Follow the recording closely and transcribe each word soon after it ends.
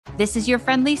This is your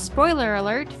friendly spoiler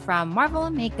alert from Marvel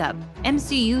and Makeup.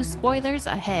 MCU spoilers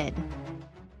ahead.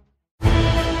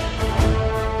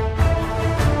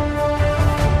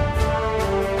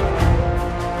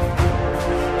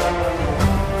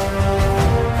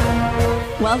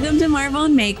 Welcome to Marvel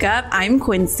and Makeup. I'm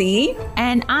Quincy.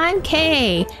 And I'm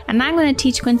Kay, and I'm going to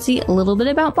teach Quincy a little bit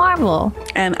about Marvel.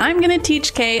 And I'm going to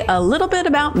teach Kay a little bit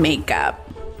about makeup.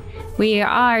 We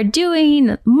are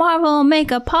doing Marvel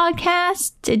Makeup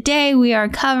Podcast. Today we are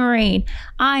covering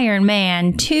Iron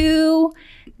Man 2,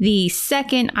 the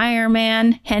second Iron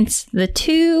Man, hence the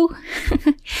 2.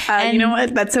 You know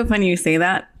what? That's so funny you say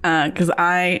that. Because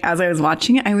as I was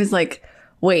watching it, I was like,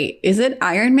 wait, is it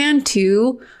Iron Man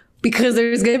 2? Because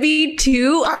there's going to be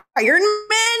 2 Iron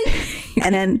Men?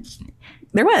 And then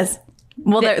there was.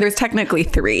 Well, there's technically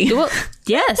 3. Well,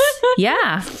 yes.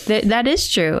 Yeah, that is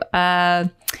true.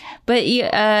 But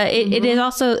it is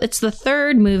also, it's the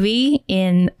third movie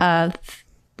in the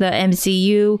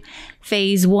MCU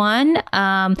Phase 1.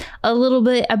 A little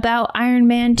bit about Iron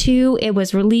Man 2. It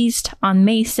was released on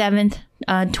May 7th,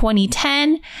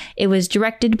 2010. It was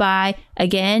directed by,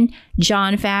 again,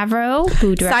 Jon Favreau,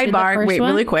 who directed the first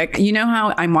one. Really quick. You know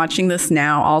how I'm watching this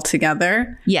now all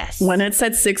together? Yes. When it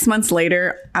said 6 months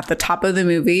later at the top of the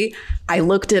movie, I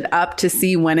looked it up to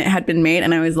see when it had been made,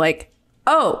 and I was like,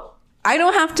 oh, I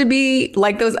don't have to be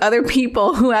like those other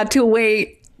people who had to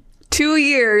wait 2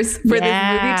 years for this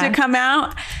movie to come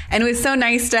out. And it was so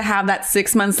nice to have that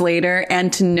 6 months later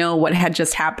and to know what had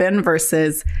just happened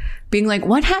versus being like,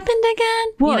 what happened again?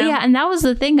 Well, you know? Yeah. And that was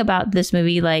the thing about this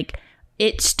movie. Like,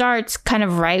 it starts kind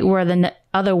of right where the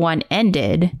other one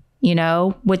ended, you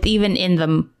know, with even in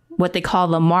the what they call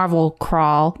the Marvel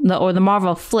crawl or the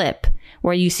Marvel flip,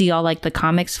 where you see all like the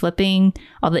comics flipping,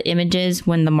 all the images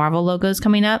when the Marvel logo is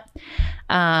coming up.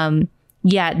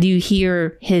 Yeah, you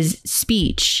hear his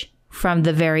speech from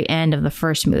the very end of the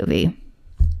first movie.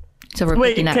 So we're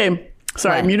picking up. Okay.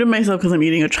 Sorry, I muted myself because I'm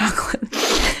eating a chocolate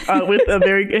with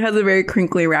it has a very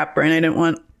crinkly wrapper, and I didn't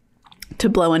want to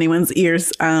blow anyone's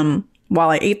ears while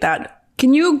I ate that.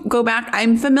 Can you go back?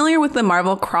 I'm familiar with the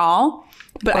Marvel crawl,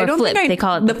 but I don't flip. think they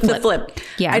call it the flip.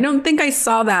 Yeah, I don't think I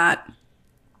saw that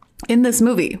in this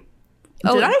movie.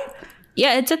 Did I?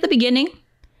 Yeah, it's at the beginning.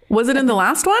 Was it in the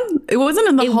last one? It wasn't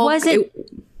in the Hulk.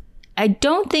 I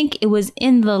don't think it was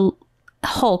in the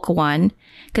Hulk one,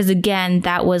 because again,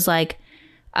 that was like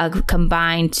a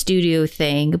combined studio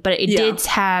thing, but it did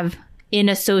have in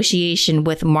association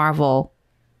with Marvel.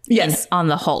 Yes, on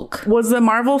the Hulk. Was the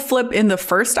Marvel flip in the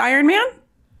first Iron Man?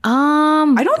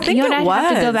 I don't think it was. I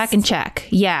have to go back and check.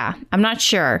 Yeah, I'm not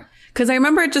sure. Because I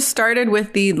remember it just started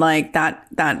with the like that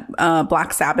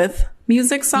Black Sabbath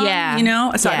music song, you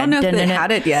know? So I don't know if they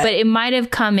had it yet. But it might have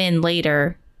come in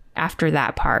later after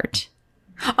that part.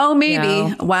 Oh, maybe. You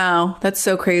know? Wow. That's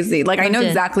so crazy. Like, I know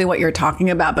exactly what you're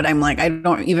talking about, but I'm like, I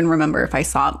don't even remember if I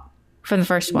saw it. From the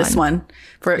first one. This one.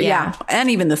 And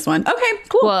even this one. Okay,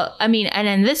 cool. Well, I mean, and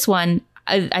in this one,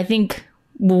 I think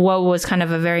what was kind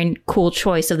of a very cool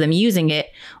choice of them using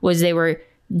it was they were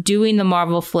doing the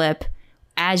Marvel flip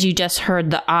as you just heard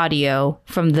the audio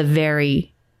from the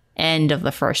very end of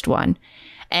the first one.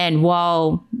 And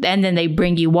then they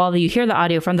bring you, while you hear the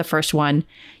audio from the first one,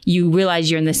 you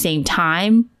realize you're in the same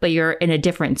time, but you're in a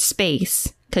different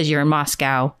space because you're in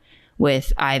Moscow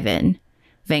with Ivan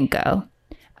Vanko.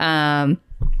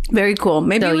 Very cool.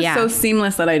 Maybe it was so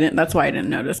seamless that that's why I didn't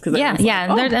notice.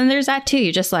 And there's that too.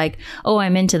 You're just like, oh,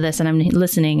 I'm into this and I'm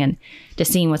listening and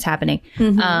just seeing what's happening.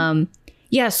 Mm-hmm.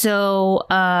 So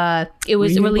it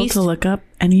was released. Able to look up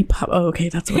any pop? Oh, okay,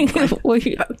 that's what.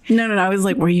 No. I was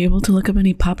like, were you able to look up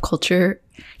any pop culture?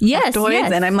 Yes.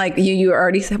 And I'm like, you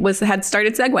already had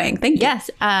started segueing. Thank you.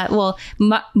 Yes.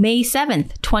 May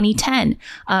 7th, 2010.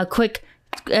 Quick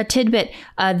tidbit.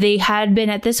 They had been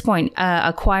at this point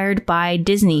acquired by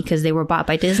Disney because they were bought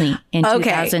by Disney in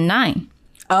 2009.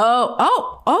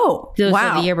 Oh, Those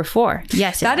wow. were the year before.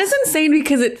 Yes. That is insane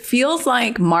because it feels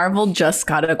like Marvel just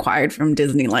got acquired from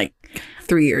Disney like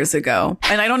 3 years ago.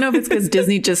 And I don't know if it's because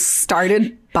Disney just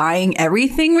started buying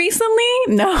everything recently.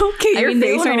 No, Kate, your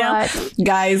face right now.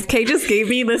 Guys, Kate just gave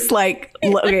me this like,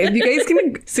 okay, if you guys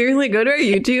can seriously go to our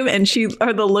YouTube and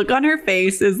the look on her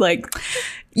face is like,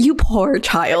 you poor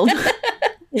child.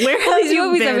 Where have these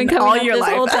movies have been coming out this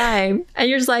whole time? And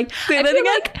you're just like,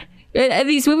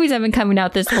 these movies have been coming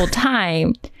out this whole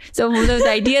time. So the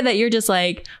idea that you're just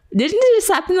like, didn't it just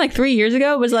happen like 3 years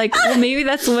ago? It was like, well, maybe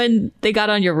that's when they got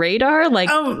on your radar. Like,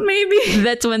 oh, maybe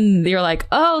that's when you're like,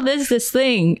 oh, there's this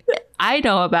thing I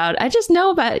know about. I just know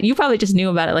about it. You probably just knew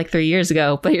about it like 3 years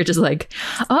ago, but you're just like,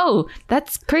 oh,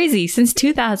 that's crazy. Since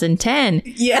 2010.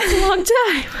 Yeah. That's a long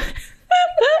time.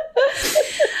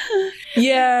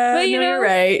 Yeah, But, you're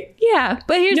right. Yeah,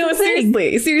 but here's the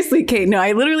thing. Seriously, Kate. No,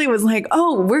 I literally was like,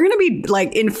 oh, we're gonna be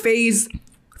like in phase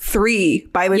 3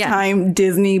 by the time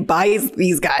Disney buys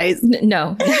these guys.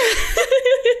 No.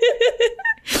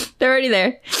 They're already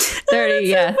there. They're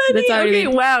already, so that's already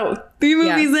okay, wow. 3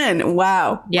 movies in.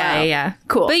 Wow. Yeah.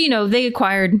 Cool. But, they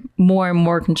acquired more and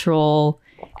more control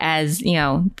as,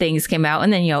 things came out.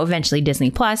 And then, eventually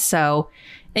Disney Plus. So,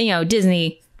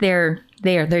 Disney, they're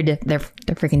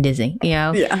freaking Disney,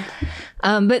 Yeah.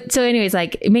 But so anyways,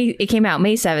 like it came out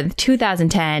May 7th,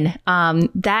 2010.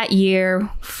 That year,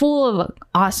 full of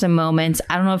awesome moments.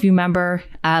 I don't know if you remember,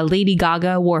 Lady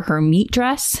Gaga wore her meat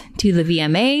dress to the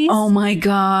VMAs. Oh my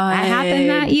God. That happened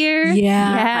that year.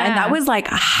 Yeah. And that was like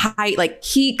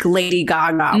peak Lady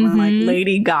Gaga. When like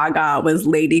Lady Gaga was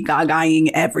Lady Gagaing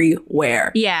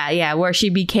everywhere. Yeah. Where she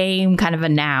became kind of a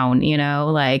noun,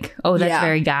 like, oh, that's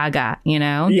very Gaga,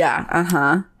 Yeah.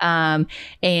 Uh-huh.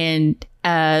 And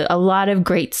a lot of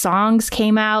great songs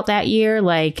came out that year,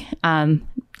 like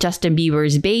Justin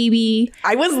Bieber's Baby.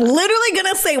 I was literally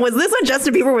gonna say, was this when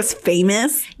Justin Bieber was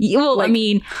famous? Well, like, I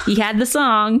mean, he had the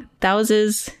song. That was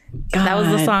his. God. That was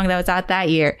the song that was out that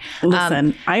year.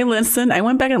 Listen, I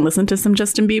went back and listened to some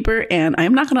Justin Bieber, and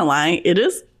I'm not gonna lie, it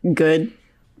is good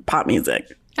pop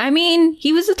music. I mean,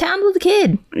 he was a talented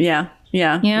kid. Yeah,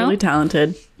 really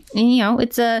talented. And,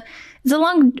 it's a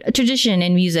long tradition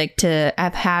in music to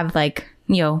have like,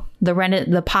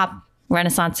 the pop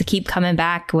renaissance to keep coming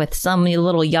back with some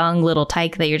little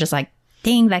tyke that you're just like,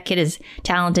 dang, that kid is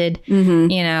talented,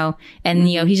 and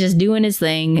he's just doing his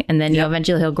thing, and then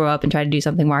eventually he'll grow up and try to do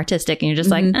something more artistic, and you're just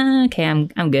like, okay,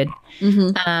 I'm good.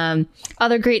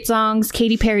 Other great songs: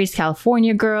 Katy Perry's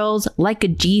California Girls, Like a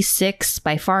G6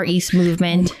 by Far East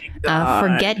Movement,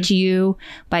 Forget You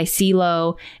by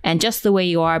CeeLo, and Just the Way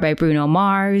You Are by Bruno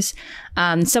Mars.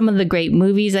 Some of the great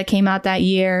movies that came out that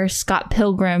year: Scott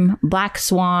Pilgrim, Black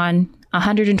Swan,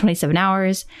 127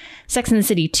 Hours, Sex and the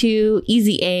City 2,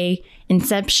 Easy A,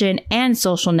 Inception, and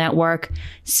Social Network.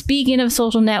 Speaking of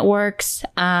social networks,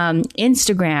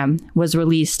 Instagram was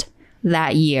released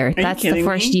that year. That's the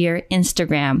first year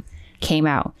Instagram came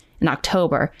out, in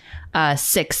October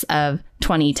 6th of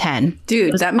 2010.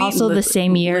 Dude, that means also the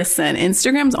same year. Listen,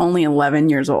 Instagram's only 11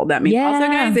 years old. That means also,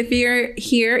 guys, if you're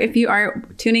here, if you are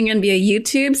tuning in via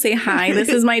YouTube, say hi. This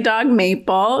is my dog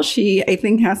Maple. She, I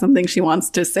think, has something she wants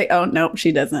to say. Oh, no,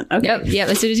 she doesn't. Okay. Yep.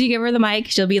 As soon as you give her the mic,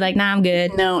 she'll be like, nah, I'm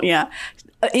good. No, yeah.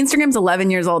 Instagram's 11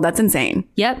 years old. That's insane.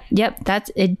 Yep. That's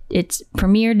it. It's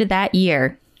premiered that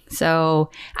year.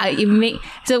 So I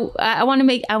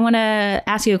want to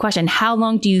ask you a question. How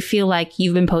long do you feel like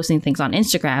you've been posting things on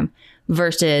Instagram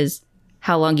versus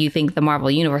how long do you think the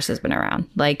Marvel Universe has been around?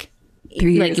 Like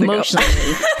 3 years ago. Emotionally. Just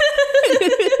 3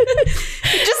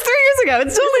 years ago.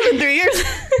 It's only been 3 years.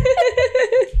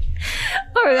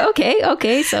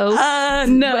 Okay. So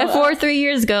no. Before 3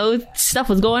 years ago, stuff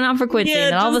was going on for Quincy,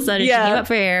 and all of a sudden she came up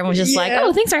for air and was just like,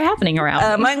 oh, things are happening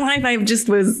around. My life, I just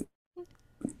was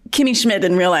Kimmy Schmidt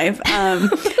in real life.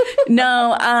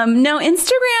 No,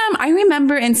 Instagram. I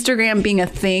remember Instagram being a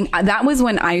thing. That was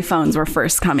when iPhones were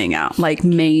first coming out, like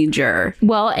major.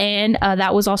 Well, and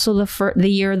that was also the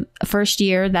first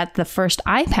year that the first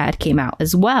iPad came out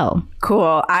as well.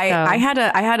 Cool. I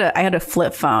had a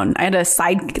flip phone. I had a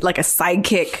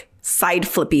Sidekick side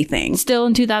flippy thing. Still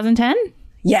in 2010?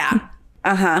 Yeah.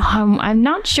 Uh-huh. I'm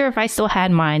not sure if I still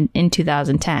had mine in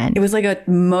 2010. It was like a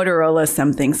Motorola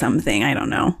something. I don't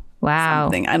know. Wow.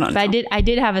 Something. I don't know. I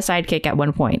did have a Sidekick at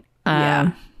one point.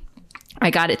 I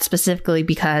got it specifically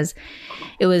because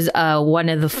it was one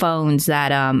of the phones that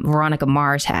Veronica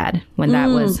Mars had when that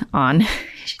was on.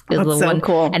 That's so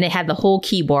cool. And it had the whole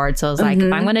keyboard. So I was like,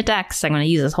 if I'm going to text, I'm going to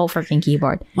use this whole freaking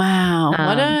keyboard. Wow.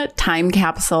 What a time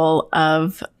capsule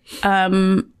of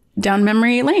down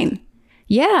memory lane.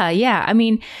 Yeah. I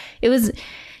mean, it was,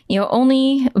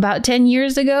 only about 10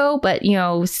 years ago, but,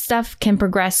 stuff can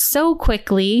progress so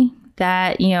quickly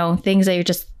that, things that you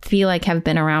just feel like have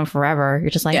been around forever.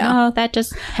 You're just like, oh, that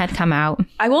just had come out.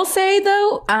 I will say,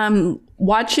 though,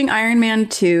 watching Iron Man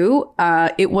 2,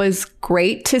 it was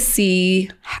great to see,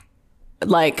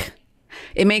 like,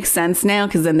 it makes sense now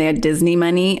because then they had Disney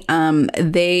money.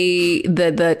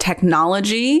 The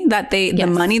technology that the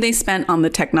money they spent on the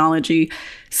technology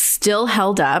still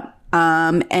held up.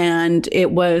 And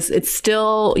it's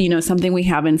still, something we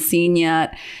haven't seen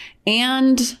yet.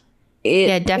 And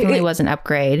it definitely was an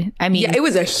upgrade. I mean, it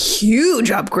was a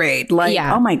huge upgrade. Like,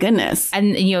 oh my goodness.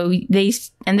 And,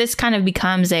 this kind of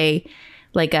becomes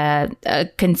like a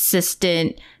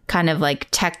consistent kind of like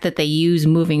tech that they use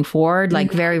moving forward, like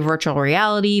very virtual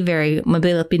reality, very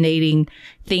manipulating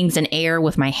things in air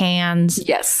with my hands.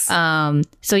 Yes. So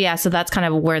that's kind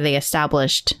of where they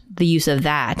established the use of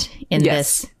that in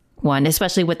this one,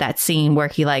 especially with that scene where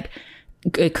he like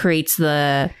creates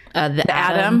the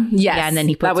atom. Yes. Yeah, and then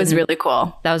he puts that was really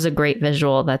cool. That was a great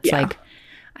visual. That's like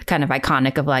kind of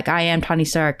iconic of like, I am Tony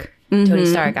Stark. Tony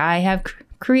Stark. I have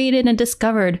created and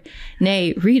discovered,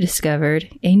 nay, rediscovered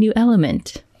a new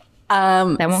element.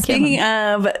 That won't speaking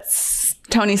of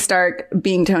Tony Stark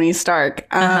being Tony Stark,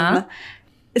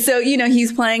 so, you know,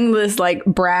 he's playing this like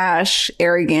brash,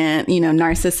 arrogant, you know,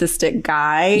 narcissistic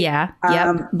guy. Yeah.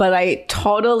 But I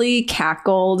totally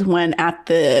cackled when at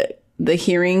the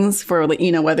hearings for,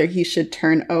 you know, whether he should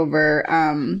turn over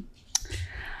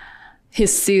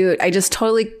his suit. I just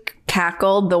totally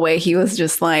cackled the way he was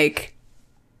just like,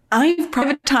 I've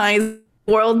privatized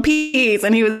world peace,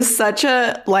 and he was such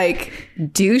a like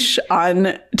douche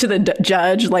on to the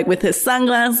judge, like with his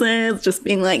sunglasses, just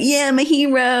being like, yeah, I'm a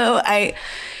hero. I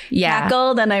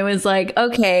cackled, and I was like,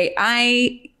 okay,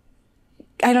 I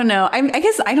don't know. I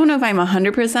guess I don't know if I'm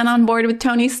 100% on board with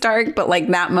Tony Stark, but like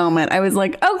that moment I was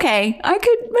like, okay, I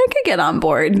could get on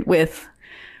board with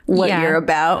what you're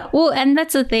about. Well, and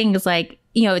that's the thing is like,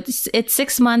 you know, it's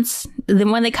 6 months.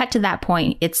 Then when they cut to that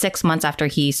point, it's 6 months after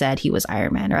he said he was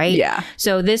Iron Man, right? Yeah.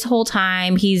 So this whole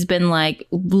time he's been like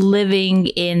living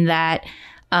in that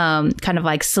kind of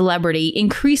like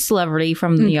increased celebrity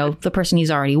from, you know, the person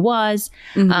he's already was.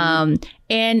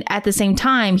 And at the same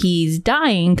time, he's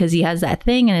dying because he has that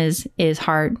thing in his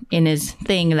heart, in his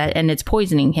thing, and it's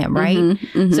poisoning him, right?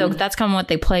 So that's kind of what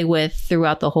they play with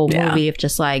throughout the whole movie of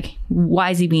just like,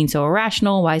 why is he being so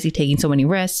irrational? Why is he taking so many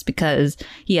risks? Because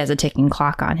he has a ticking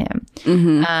clock on him.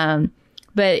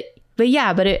 But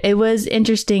it was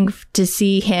interesting to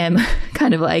see him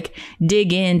kind of like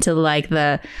dig into like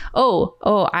the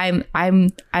I'm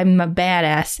a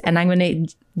badass, and I'm gonna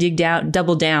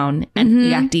double down and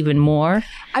react even more.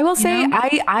 I will say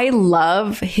I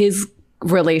love his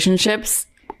relationships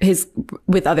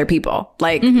with other people.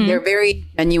 Like they're very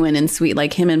genuine and sweet.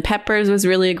 Like him and Peppers was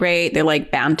really great. They're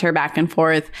like banter back and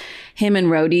forth. Him and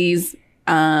Rhodey's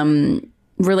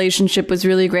relationship was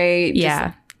really great.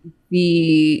 Yeah.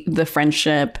 The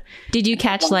friendship. Did you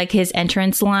catch like his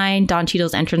entrance line, Don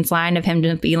Cheadle's entrance line of him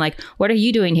just being like, "What are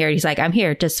you doing here?" He's like, "I'm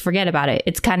here. Just forget about it."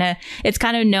 It's kind of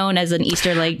known as an Easter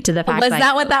egg to the fact. Was like,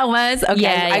 that what that was? Okay.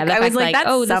 Yeah. I was like, that's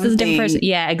oh, something. this is a different person.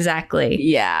 Yeah, exactly.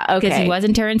 Yeah. Okay. Because he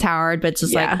wasn't Terrence Howard, but it's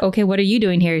just like, okay, what are you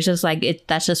doing here? He's just like,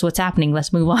 that's just what's happening.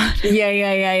 Let's move on.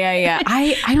 Yeah.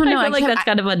 I don't know. I feel like that's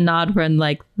kind of a nod from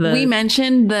like we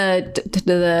mentioned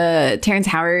the Terrence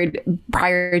Howard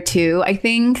prior to, I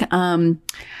think.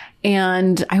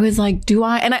 And I was like,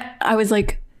 I was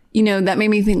like, you know, that made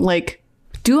me think like,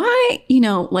 do I, you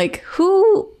know, like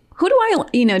who do I,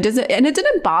 you know, does it, and it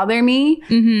didn't bother me.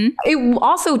 It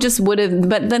also just would have,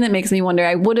 but then it makes me wonder,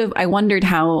 I wondered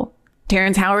how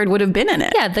Terrence Howard would have been in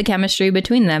it. Yeah, the chemistry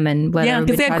between them and whether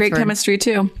because they had great chemistry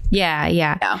too.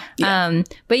 Yeah.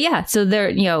 But yeah, so they're,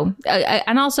 you know,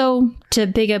 and also to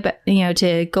pick up, you know,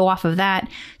 to go off of that,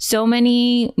 so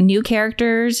many new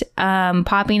characters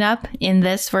popping up in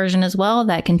this version as well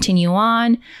that continue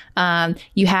on.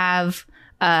 You have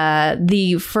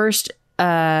the first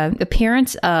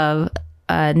appearance of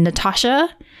Natasha.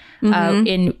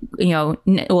 In, you know,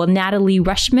 Natalie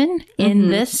Rushman in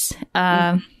this.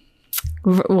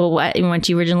 When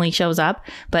she originally shows up,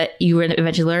 but you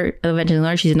eventually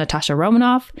learn she's Natasha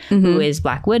Romanoff, who is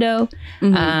Black Widow,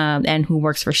 and who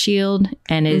works for S.H.I.E.L.D.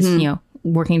 and is, you know,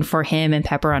 working for him and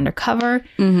Pepper undercover.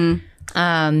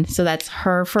 So that's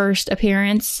her first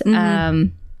appearance.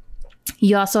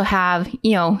 You also have,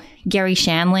 you know, Gary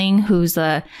Shandling, who's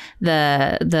the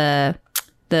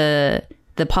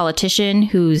politician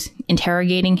who's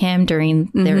interrogating him during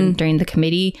the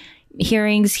committee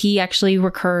hearings. He actually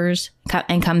recurs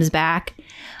and comes back,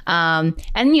 and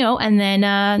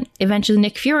then eventually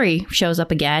Nick Fury shows up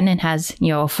again and has, you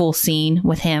know, a full scene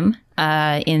with him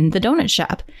in the donut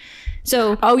shop.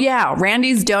 So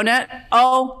Randy's Donut.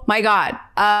 Oh my god,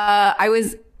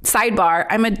 sidebar,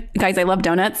 I love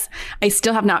donuts. I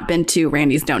still have not been to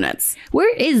Randy's Donuts.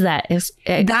 Where is that?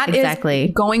 That exactly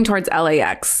is going towards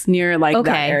LAX, near like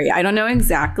that area. I don't know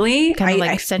exactly. Kind of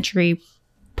like Century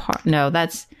Park. No,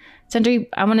 that's Century.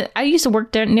 I used to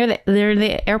work there near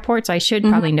the airport, so I should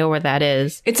probably know where that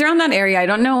is. It's around that area. I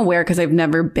don't know where because I've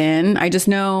never been. I just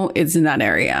know it's in that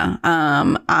area.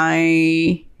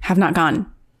 I have not gone.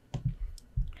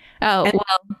 Oh,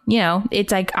 well, you know,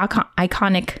 it's like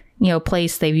iconic, you know,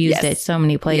 place. They've used it so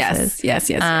many places. Yes.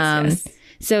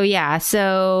 So yeah,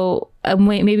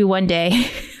 maybe one day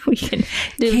we can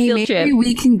do a field trip. Maybe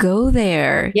we can go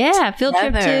there. Yeah, field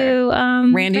trip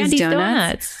to Randy's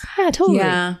Donuts. Yeah, totally.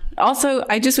 Yeah. Also,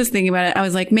 I just was thinking about it. I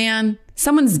was like, man,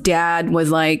 someone's dad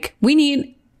was like, we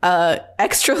need a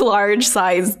extra large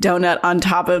size donut on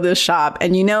top of the shop.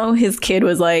 And his kid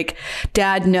was like,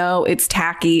 Dad, no, it's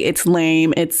tacky, it's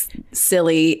lame, it's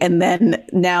silly. And then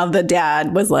now the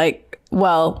dad was like,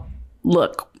 well,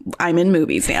 look, I'm in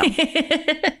movies now. yeah,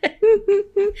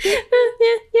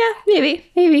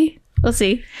 maybe. We'll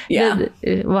see. Yeah.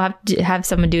 We'll have to have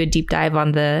someone do a deep dive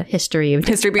on the history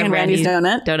behind Randy's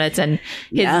Donuts and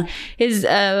his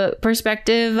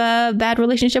perspective, bad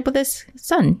relationship with his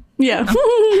son. Yeah.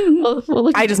 We'll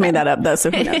look I just made that up though, so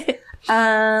who knows?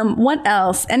 What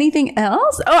else? Anything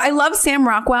else? Oh, I love Sam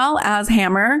Rockwell as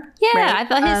Hammer. Yeah, right? I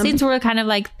thought his scenes were kind of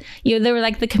like, they were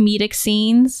like the comedic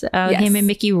scenes. Him and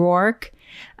Mickey Rourke.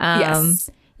 Yes.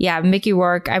 Yeah, Mickey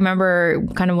Rourke. I remember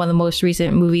kind of one of the most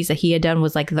recent movies that he had done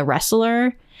was like The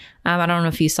Wrestler. I don't know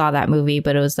if you saw that movie,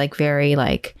 but it was like very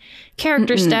like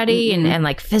character study and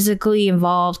like physically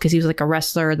involved because he was like a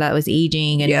wrestler that was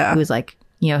aging and he was like,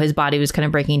 his body was kind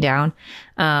of breaking down.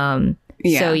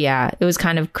 So yeah, it was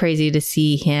kind of crazy to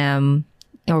see him,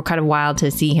 or kind of wild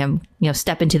to see him,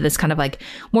 step into this kind of like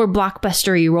more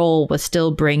blockbustery role, but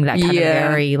still bring that kind of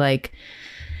very like,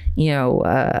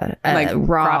 like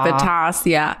raw gravitas.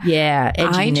 Yeah.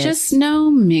 Edginess. I just know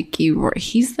Mickey Rourke.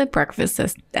 He's the Breakfast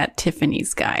at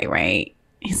Tiffany's guy, right?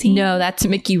 Is he? No, that's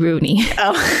Mickey Rooney.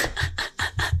 Oh.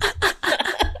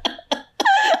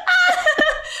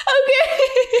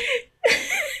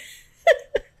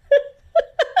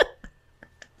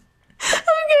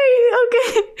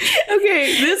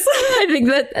 Okay. This I think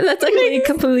that's actually a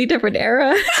completely different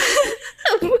era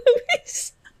of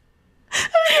movies.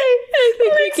 I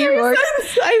think Mickey Rourke. I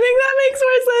think that makes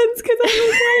more sense because I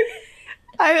was like,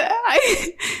 I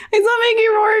saw Mickey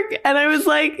Rourke and I was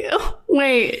like, oh,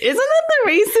 wait, isn't that the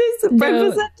racist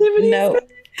Breakfast Activities? No.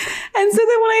 And so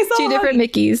then when I saw two different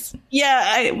Mickeys.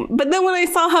 Yeah, but then when I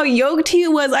saw how yoked he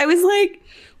was, I was like,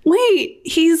 wait,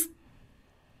 he's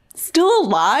still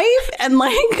alive? And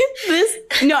like this,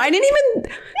 no, I didn't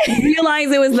even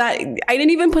realize it was that. I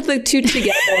didn't even put the two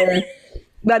together.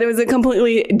 That it was a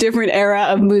completely different era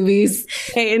of movies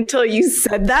until you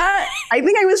said that. I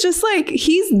think I was just like,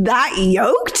 he's that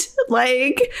yoked?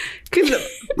 Like, because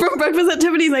from Breakfast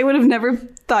Activities, I would have never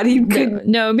thought he could.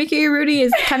 No, Mickey Rooney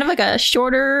is kind of like a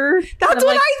shorter. That's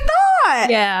what I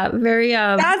thought. Yeah, very.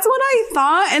 That's what I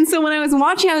thought. And so when I was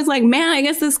watching, I was like, man, I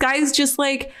guess this guy's just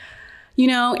like,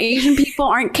 Asian people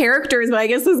aren't characters, but I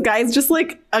guess this guy's just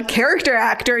like a character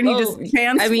actor and he just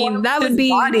transforms that would be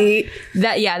body.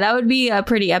 That would be a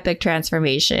pretty epic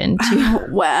transformation.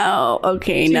 Wow.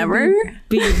 Okay. Never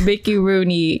be Mickey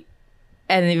Rooney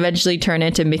and eventually turn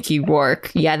into Mickey Rourke.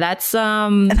 Yeah, that's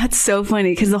so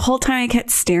funny because the whole time I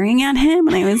kept staring at him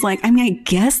and I was like, I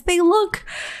guess they look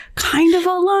kind of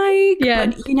alike. Yeah.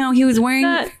 But he was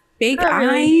wearing fake eyes.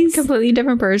 Really completely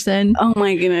different person. Oh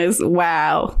my goodness.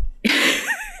 Wow.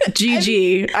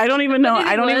 GG. I don't even know.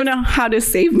 I don't even know how to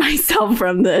save myself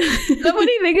from this. The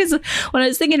funny thing is, when I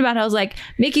was thinking about it, I was like,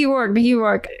 Mickey Rourke.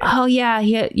 Oh yeah,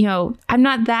 I'm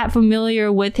not that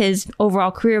familiar with his overall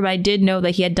career, but I did know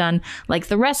that he had done like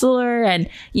The Wrestler, and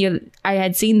I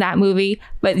had seen that movie.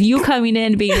 But you coming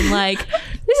in being like,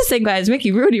 this is the same guy as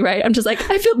Mickey Rooney, right? I'm just like,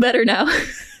 I feel better now.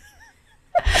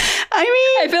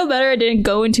 I feel better. I didn't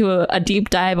go into a deep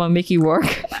dive on Mickey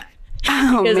Rourke.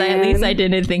 Because at least I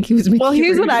didn't think he was Mickey Well,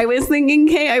 here's Rooney. what I was thinking,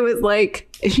 Kay. I was like,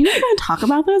 is she not going to talk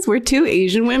about this? We're two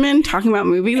Asian women talking about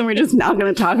movies and we're just not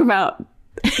going to talk about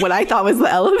what I thought was the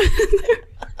elephant.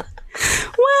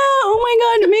 Wow, oh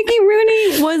my God, Mickey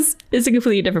Rooney is a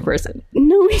completely different person.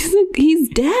 No, he's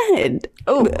dead.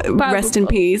 Oh, rest in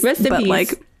peace. Rest in peace.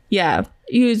 Like, yeah,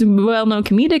 he was a well-known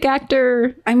comedic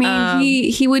actor. I mean,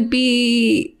 he would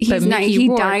be. He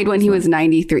died when he was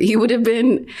 93. He would have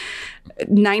been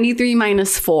 93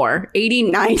 minus 4,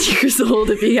 89 years old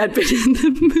if he had been in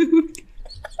the movie.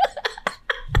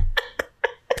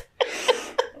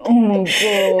 Oh my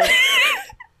God.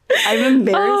 I'm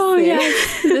embarrassed. Oh,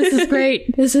 yes. This is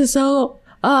great. This is so...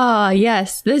 Oh,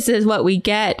 yes. This is what we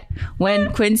get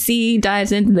when Quincy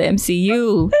dives into the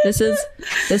MCU. This is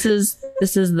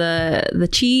the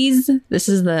cheese. This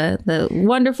is the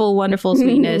wonderful, wonderful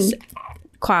sweetness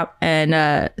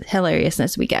and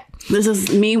hilariousness we get. This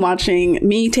is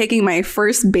me taking my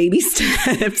first baby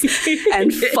steps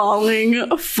and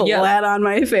falling flat on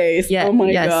my face. Yeah, oh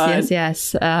my God.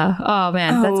 Yes. Oh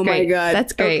man, that's great. Oh my God.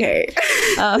 That's great.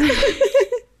 Okay.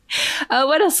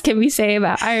 What else can we say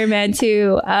about Iron Man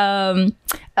 2?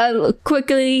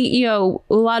 quickly, you know,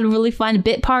 a lot of really fun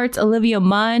bit parts. Olivia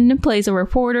Munn plays a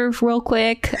reporter real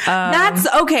quick. That's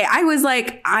okay. I was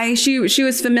like, she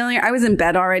was familiar. I was in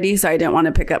bed already, so I didn't want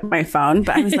to pick up my phone.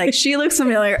 But I was like, she looks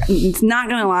familiar. It's not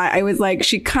gonna lie. I was like,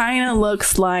 she kind of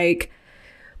looks like.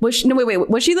 Was she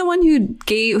the one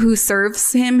who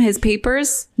serves him his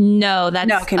papers? No,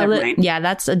 that's okay, never mind. Yeah,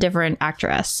 that's a different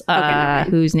actress.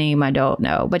 Whose name I don't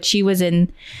know, but she was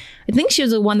in. I think she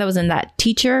was the one that was in that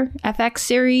Teacher FX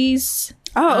series.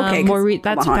 Oh, okay.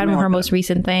 That's kind of her most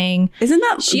recent thing. Isn't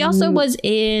that she also was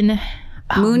in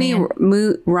Mara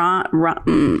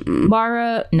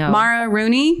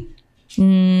Rooney?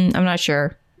 I'm not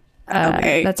sure.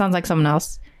 Okay, that sounds like someone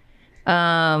else.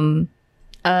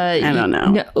 I don't know.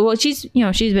 No, well, she's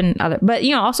been other, but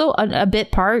also a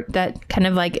bit part that kind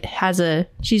of like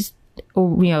she's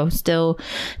still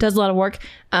does a lot of work.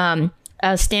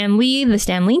 Stan Lee, the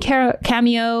Stan Lee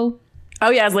cameo. Oh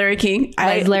yeah, as Larry King.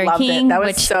 I loved it. That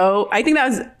was so. I think that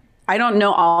was. I don't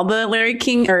know all the Larry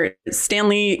King or Stan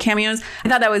Lee cameos. I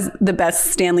thought that was the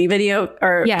best Stan Lee video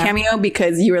or cameo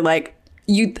because you were like.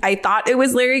 I thought it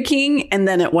was Larry King and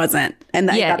then it wasn't. And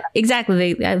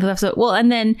exactly. Well, and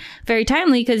then very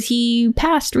timely because he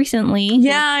passed recently.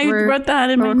 Yeah, I wrote that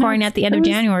in my notes. We're recording at the end of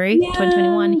January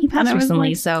 2021. He passed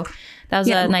recently. So that was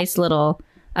a nice little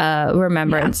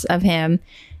remembrance of him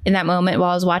in that moment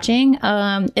while I was watching.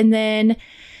 And then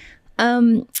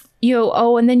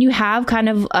and then you have kind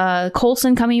of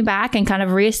Coulson coming back and kind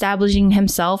of reestablishing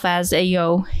himself as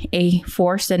a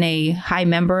force and a high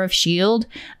member of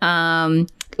S.H.I.E.L.D.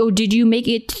 Did you make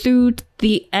it through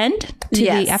the end to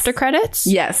the after credits?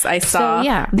 Yes, I saw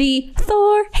the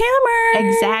Thor hammer.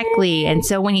 Exactly. And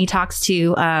so when he talks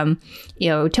to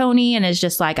Tony and is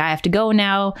just like, I have to go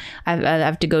now. I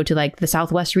have to go to like the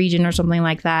Southwest region or something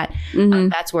like that. Mm-hmm.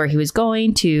 That's where he was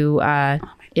going to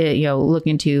look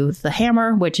into the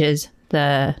hammer, which is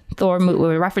the Thor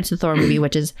movie, reference to the Thor movie,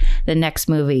 which is the next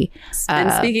movie.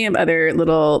 And speaking of other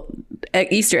little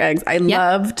Easter eggs, I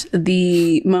loved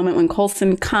the moment when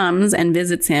Coulson comes and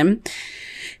visits him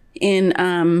in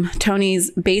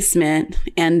Tony's basement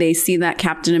and they see that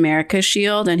Captain America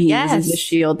shield and he uses the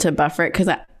shield to buffer it. Because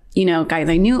guys,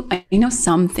 I know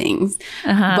some things,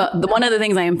 but one of the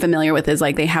things I am familiar with is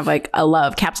like they have like a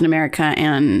love. Captain America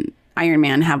and Iron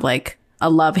Man have like a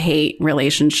love-hate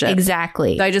relationship.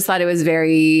 Exactly. So I just thought it was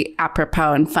very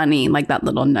apropos and funny, like that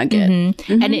little nugget.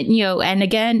 Mm-hmm. Mm-hmm. And it, and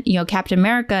again, Captain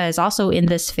America is also in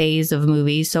this phase of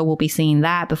movies, so we'll be seeing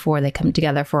that before they come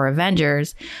together for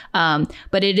Avengers.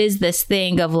 But it is this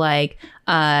thing of like,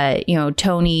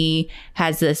 Tony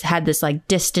had this like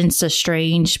distance,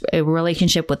 estranged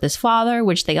relationship with his father,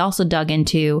 which they also dug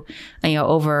into,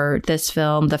 over this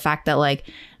film. The fact that like,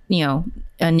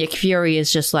 Nick Fury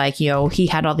is just like, he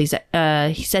had all these,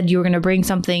 he said you were going to bring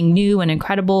something new and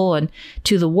incredible and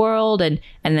to the world. And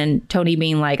then Tony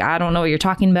being like, I don't know what you're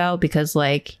talking about because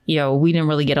like, we didn't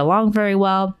really get along very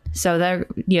well. So there,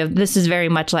 this is very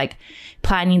much like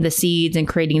planting the seeds and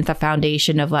creating the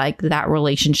foundation of like that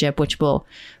relationship, which will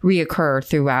reoccur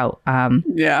throughout,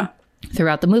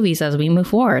 throughout the movies as we move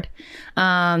forward.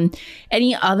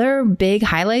 Any other big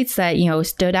highlights that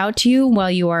stood out to you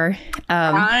while you were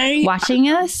watching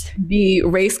us? The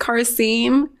race car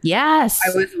scene. Yes, I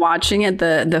was watching it.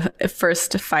 The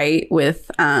first fight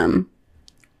with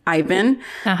Ivan.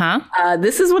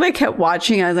 This is what I kept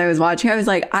watching as I was watching. I was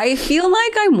like, I feel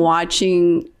like I'm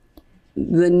watching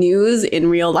the news in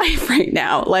real life right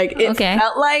now. Like it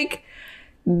felt like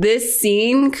this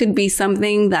scene could be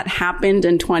something that happened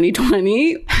in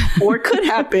 2020 or could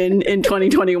happen in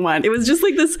 2021. It was just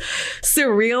like this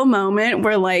surreal moment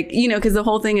where like, because the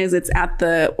whole thing is it's at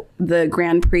the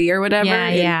Grand Prix or whatever.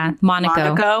 Yeah.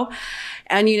 Monaco.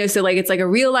 And, so like, it's like a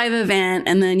real live event.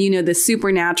 And then, the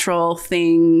supernatural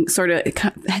thing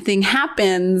thing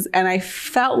happens. And I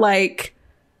felt like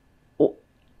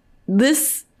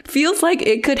this feels like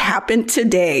it could happen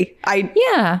today.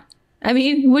 I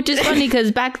mean, which is funny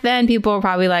because back then people were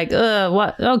probably like,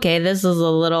 what? Okay, this is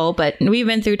a little, but we've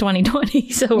been through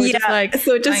 2020. So we're just like,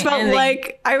 so it just felt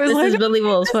like I was like, this is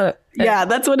believable as fuck. Yeah,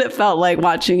 that's what it felt like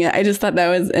watching it. I just thought that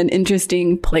was an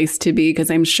interesting place to be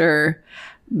because I'm sure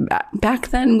back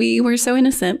then we were so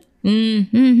innocent.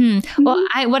 Mm-hmm. Well,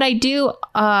 what I do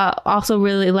also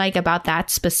really like about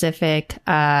that specific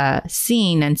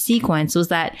scene and sequence was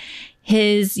that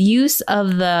his use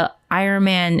of the Iron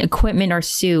Man equipment or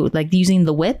suit, like using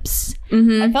the whips.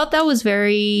 Mm-hmm. I felt that was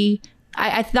very...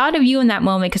 I thought of you in that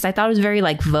moment because I thought it was very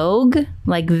like Vogue,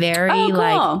 like very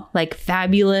cool. like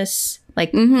fabulous,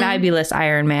 like fabulous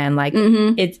Iron Man. Like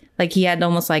it's like he had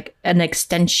almost like an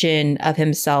extension of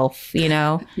himself,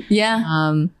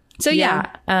 Yeah. So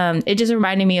it just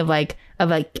reminded me of like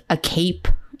a cape,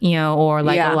 you know, or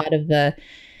like a lot of the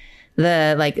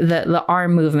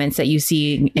arm movements that you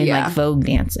see in like Vogue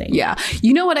dancing. Yeah.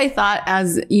 You know what I thought,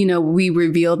 as you know, we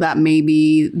revealed that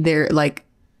maybe they're like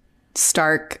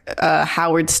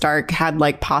Howard Stark had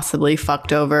like possibly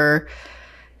fucked over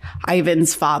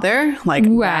Ivan's father, like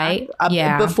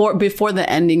before the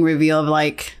ending reveal of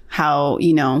like how,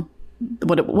 you know,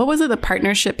 what was it, the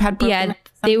partnership had broken?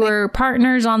 They were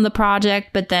partners on the project,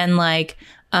 but then like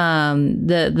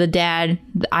the dad,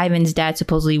 Ivan's dad,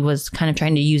 supposedly was kind of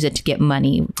trying to use it to get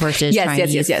money versus trying to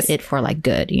use it for like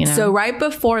good, you know. So right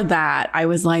before that, I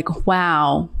was like,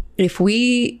 wow, if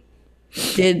we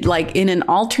did like in an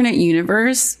alternate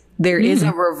universe, there is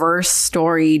a reverse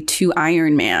story to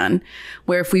Iron Man,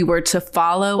 where if we were to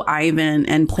follow Ivan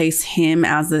and place him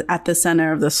as at the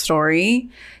center of the story,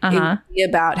 it would be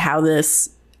about how this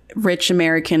rich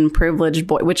American privileged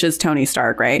boy, which is Tony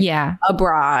Stark, right? Yeah.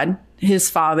 Abroad,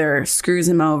 his father screws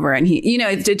him over, and he, you know,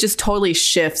 it just totally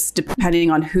shifts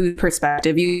depending on whose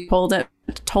perspective you told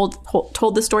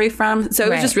the story from. So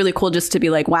it was just really cool just to be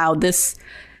like, wow, this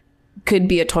could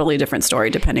be a totally different story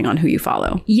depending on who you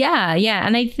follow. Yeah.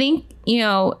 And I think, you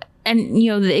know, and, you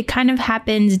know, it kind of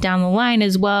happens down the line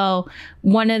as well.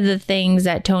 One of the things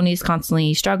that Tony's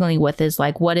constantly struggling with is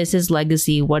like, what is his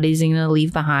legacy? What is he going to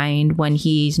leave behind when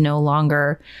he's no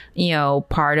longer, you know,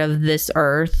 part of this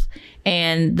earth?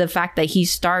 And the fact that he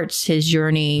starts his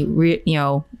journey,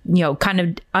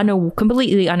 kind of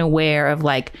completely unaware of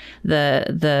like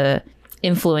the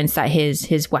influence that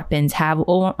his weapons have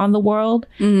on the world.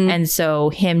 And so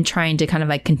him trying to kind of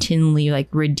like continually like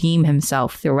redeem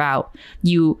himself throughout,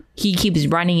 he keeps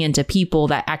running into people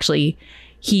that actually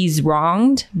he's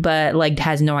wronged, but like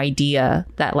has no idea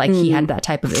that like he had that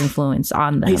type of influence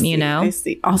on them, you know? I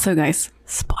see. Also, guys,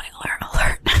 spoiler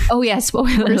alert. Oh yeah,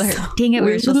 spoiler alert. Dang it,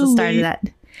 we were supposed to start that.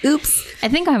 Oops. I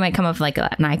think I might come up with like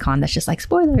an icon that's just like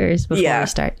spoilers before we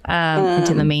start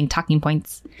into the main talking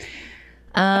points.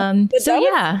 And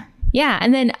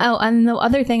then and the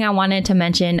other thing I wanted to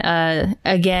mention,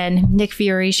 again, Nick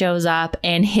Fury shows up,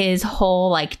 and his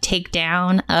whole like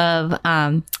takedown of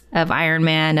Iron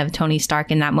Man, of Tony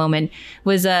Stark in that moment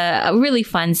was a really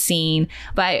fun scene.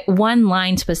 But one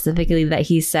line specifically that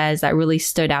he says that really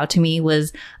stood out to me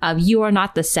was, "You are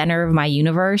not the center of my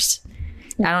universe."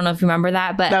 I don't know if you remember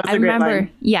that, but I remember,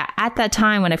 at that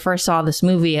time when I first saw this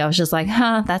movie, I was just like,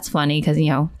 that's funny, because,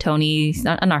 you know, Tony's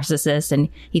a narcissist and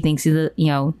he thinks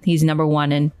he's number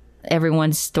one in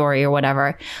everyone's story or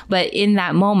whatever. But in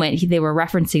that moment, they were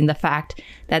referencing the fact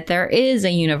that there is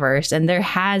a universe and there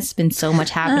has been so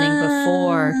much happening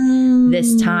before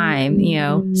this time, you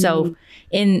know. So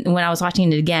when I was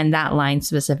watching it again, that line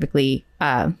specifically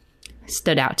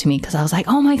stood out to me, because I was like,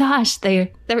 oh my gosh,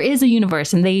 there is a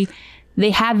universe, and they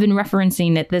have been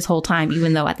referencing it this whole time,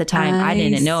 even though at the time I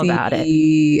didn't know about it.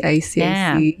 I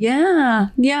see. Yeah.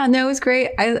 No, it was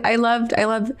great. I loved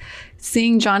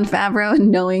seeing Jon Favreau and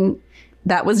knowing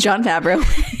that was Jon Favreau.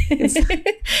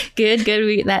 Good.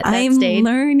 I'm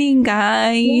learning,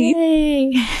 guys.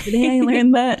 Yay. Today I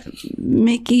learned that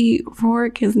Mickey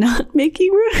Rourke is not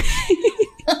Mickey Rourke.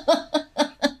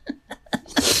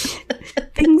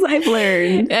 Things I've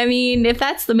learned. I mean, if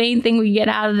that's the main thing we get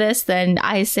out of this, then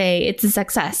I say it's a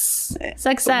success.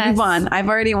 We won. I've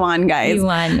already won, guys.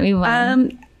 We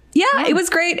won. Yeah, it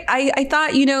was great. I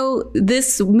thought, you know,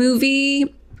 this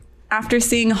movie, after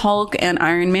seeing Hulk and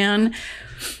Iron Man,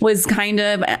 was kind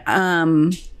of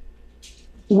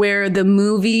where the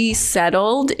movie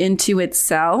settled into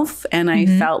itself. And I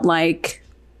felt like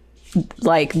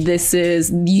this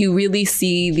is, you really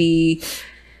see the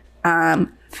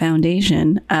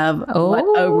foundation of what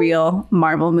a real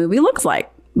Marvel movie looks like.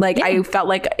 I felt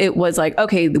like it was like,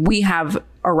 okay, we have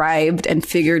arrived and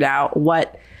figured out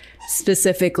what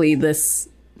specifically this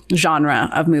genre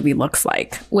of movie looks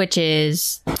like, which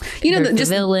is, you know, the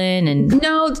villain and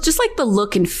just like the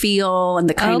look and feel and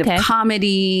the kind of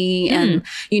comedy and,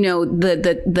 you know,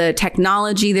 the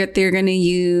technology that they're going to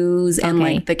use and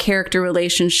like the character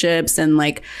relationships and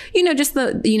like, you know, just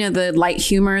the light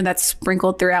humor that's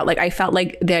sprinkled throughout. Like, I felt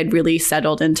like they had really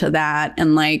settled into that,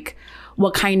 and like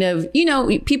what kind of, you know,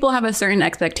 people have a certain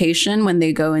expectation when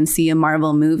they go and see a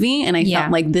Marvel movie, and I felt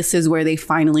like this is where they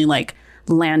finally like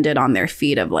landed on their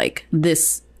feet of like,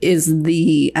 this is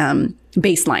the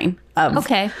baseline of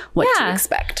what to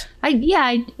expect.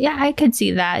 I could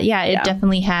see that. It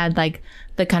definitely had like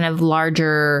the kind of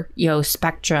larger, you know,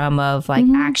 spectrum of like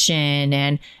action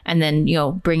and then, you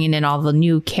know, bringing in all the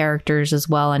new characters as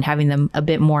well and having them a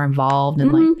bit more involved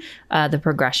in like the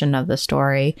progression of the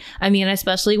story. I mean,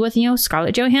 especially with, you know,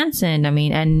 Scarlett Johansson, I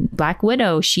mean, and Black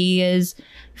Widow, she is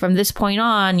from this point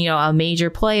on, a major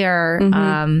player.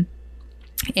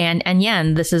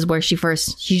 And this is where she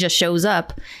just shows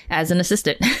up as an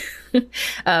assistant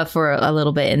for a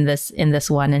little bit in this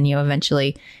one. And,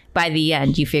 eventually by the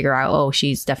end, you figure out, oh,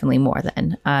 she's definitely more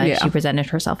than she presented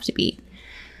herself to be.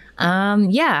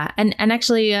 And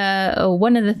actually,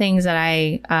 one of the things that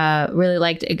I really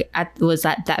liked was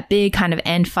that big kind of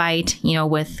end fight,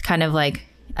 with kind of like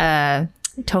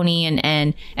Tony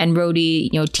and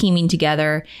Rhodey, teaming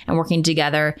together and working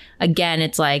together. Again,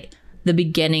 it's like the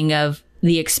beginning of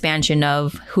the expansion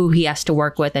of who he has to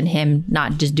work with and him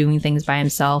not just doing things by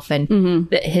himself, and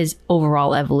his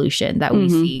overall evolution that we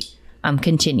see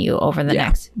continue over the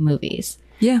next movies.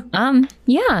 Yeah.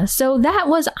 So that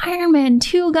was Iron Man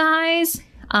 2, guys.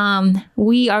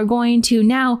 We are going to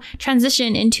now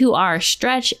transition into our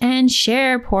stretch and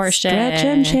share portion. Stretch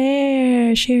and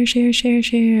share.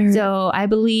 Share. So I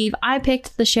believe I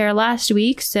picked the share last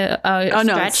week. So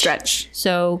stretch.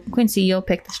 So Quincy, you'll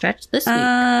pick the stretch this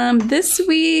week. This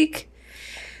week,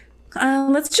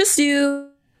 let's just do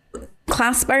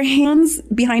clasp our hands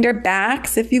behind our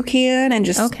backs if you can, and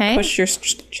just push your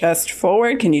chest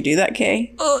forward. Can you do that,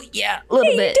 Kay? Oh yeah, a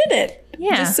little bit. You did it.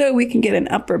 Yeah. Just so we can get an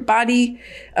upper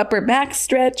back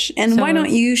stretch. And why don't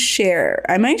you share?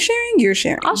 Am I sharing? You're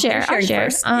sharing. I'll share.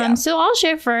 First. So I'll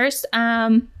share first.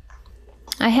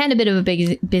 I had a bit of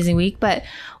a busy week, but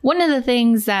one of the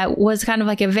things that was kind of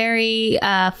like a very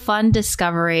fun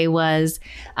discovery was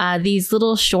these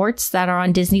little shorts that are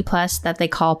on Disney Plus that they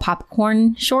call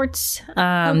popcorn shorts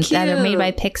that are made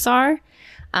by Pixar.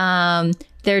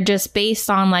 They're just based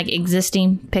on like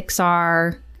existing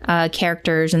Pixar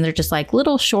characters, and they're just like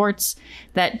little shorts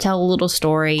that tell a little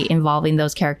story involving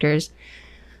those characters.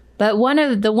 But one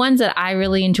of the ones that I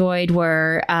really enjoyed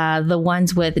were the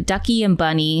ones with Ducky and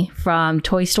Bunny from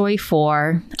Toy Story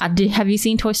 4. Have you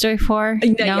seen Toy Story 4?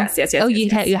 No? Yes. Oh,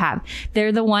 you have.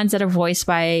 They're the ones that are voiced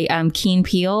by Key and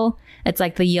Peele. It's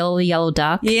like the yellow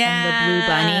duck and the blue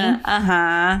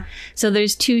bunny. So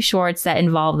there's two shorts that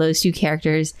involve those two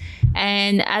characters.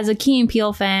 And as a Key and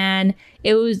Peele fan,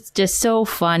 it was just so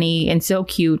funny and so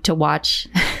cute to watch,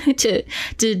 to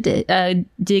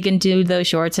dig into those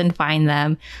shorts and find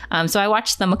them. So I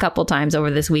watched them a couple times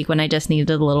over this week when I just needed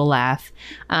a little laugh.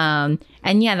 And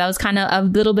yeah, that was kind of a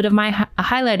little bit of my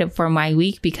highlight for my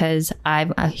week, because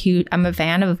I'm a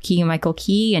fan of Keegan-Michael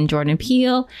Key and Jordan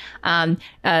Peele.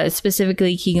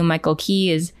 Specifically, Keegan-Michael Key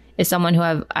is someone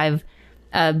who I've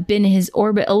been in his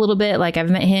orbit a little bit. Like I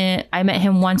met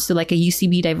him once to like a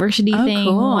UCB diversity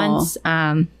thing once.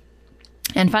 And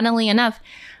funnily enough,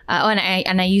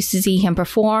 and I used to see him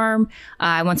perform.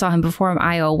 I once saw him perform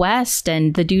IO West,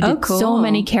 and the dude did so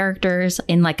many characters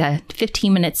in like a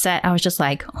 15-minute set. I was just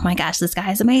like, oh my gosh, this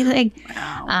guy is amazing.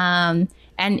 Wow.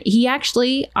 And he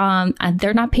actually,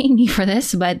 they're not paying me for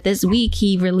this, but this week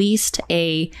he released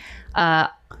a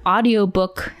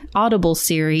audiobook Audible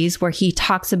series where he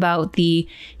talks about the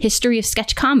history of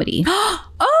sketch comedy.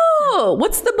 Oh,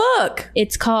 what's the book?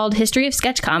 It's called History of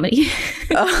Sketch Comedy.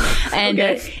 And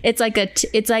it's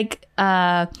like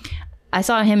I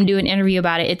saw him do an interview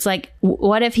about it. It's like,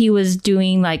 what if he was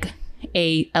doing like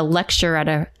a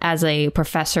lecture as a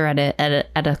professor at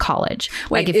a college?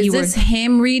 Wait, like if this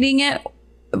him reading it?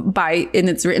 And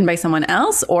it's written by someone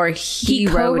else, or he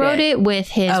co-wrote it with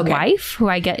his wife, who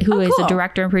is a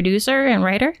director and producer and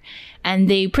writer. And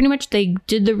they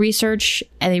did the research,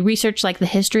 and they researched like the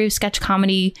history of sketch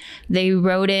comedy. They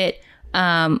wrote it,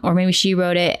 or maybe she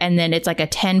wrote it, and then it's like a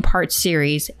 10-part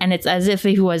series, and it's as if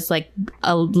he was like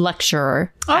a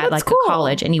lecturer at like a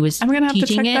college, and he was I'm gonna have to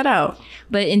check that out.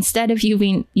 But instead of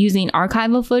using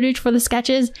archival footage for the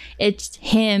sketches, it's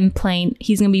him playing.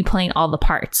 He's gonna be playing all the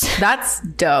parts. That's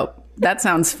dope. That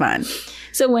sounds fun.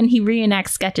 So when he reenacts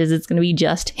sketches, it's gonna be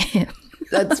just him.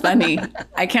 That's funny.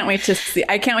 I can't wait to see.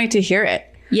 I can't wait to hear it.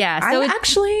 Yeah, so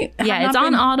it's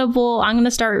on Audible. I'm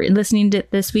gonna start listening to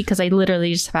it this week because I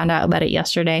literally just found out about it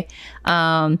yesterday.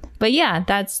 But yeah,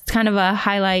 that's kind of a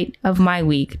highlight of my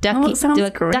week.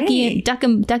 Great.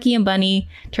 Ducky and Bunny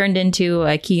turned into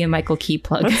a Keegan-Michael Key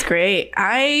plug. That's great.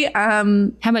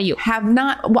 How about you? Have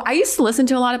not. Well, I used to listen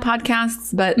to a lot of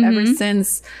podcasts, but ever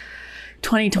since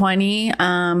 2020,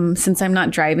 since I'm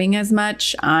not driving as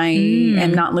much, I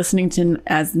am not listening to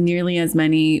nearly as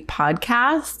many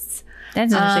podcasts.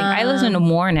 That's interesting. I listen to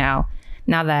more now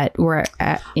that we're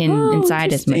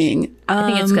inside as much. I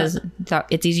think it's because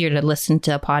it's easier to listen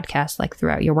to a podcast like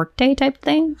throughout your workday type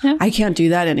thing. Yeah? I can't do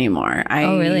that anymore.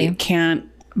 Really?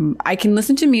 I can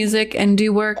listen to music and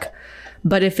do work,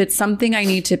 But if it's something I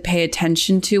need to pay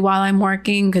attention to while I'm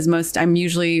working, because I'm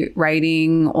usually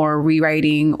writing or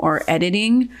rewriting or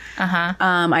editing,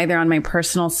 either on my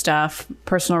personal stuff,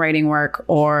 personal writing work,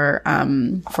 or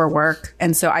for work.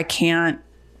 And so I can't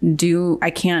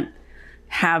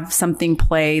have something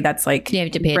play that's like you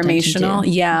have to pay informational.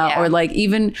 Yeah. Or like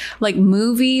even like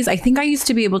movies. I think I used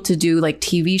to be able to do like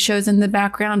TV shows in the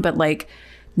background, but like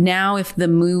now if the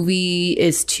movie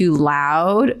is too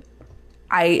loud,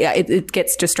 it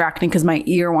gets distracting because my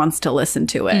ear wants to listen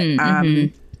to it.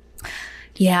 Fun.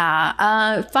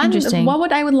 What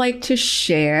would I would like to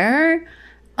share?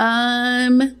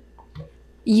 I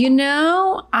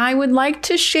would like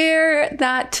to share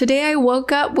that today I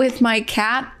woke up with my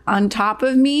cat on top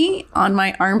of me on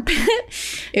my armpit.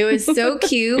 It was so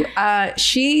cute.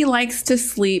 She likes to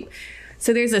sleep.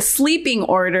 So there's a sleeping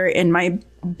order in my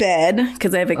bed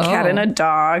because I have a cat and a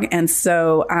dog. And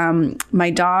so my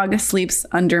dog sleeps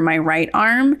under my right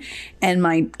arm and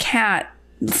my cat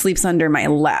sleeps under my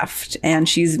left. And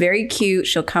she's very cute.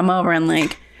 She'll come over and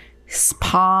like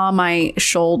paw my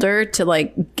shoulder to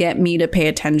like get me to pay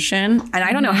attention. And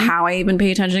I don't know how I even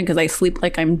pay attention because I sleep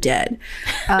like I'm dead.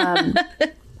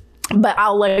 But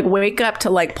I'll like wake up to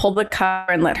like pull the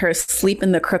cover and let her sleep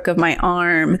in the crook of my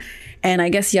arm. And I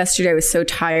guess yesterday I was so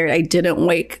tired I didn't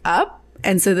wake up.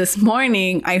 And so this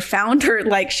morning I found her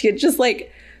like she had just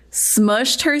like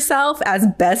smushed herself as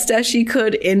best as she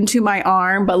could into my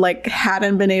arm, but like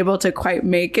hadn't been able to quite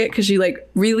make it because she like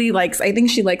really likes, I think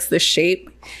she likes the shape.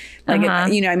 Like, I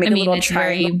make a little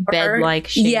triangle. Very bed-like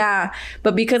shape. Yeah.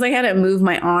 But because I hadn't moved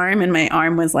my arm and my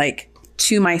arm was like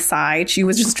to my side, she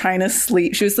was just trying to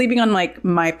sleep. She was sleeping on like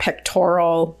my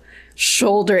pectoral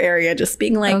shoulder area, just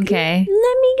being like, okay, let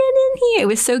me get in here. It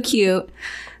was so cute.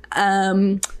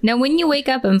 Now, when you wake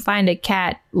up and find a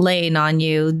cat laying on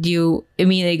you, do you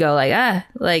immediately go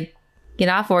like get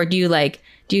off, or do you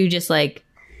just like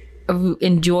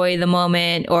enjoy the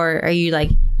moment, or are you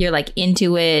like you're like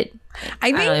into it?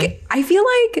 I feel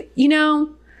like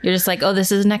you're just like, oh, this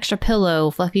is an extra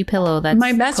pillow, fluffy pillow. That's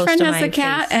my best friend has a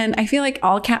cat, and I feel like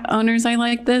all cat owners are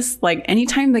like this. Like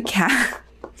anytime the cat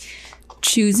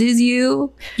chooses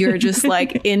you, you're just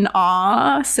like in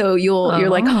awe. So you're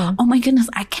like, oh my goodness,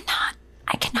 I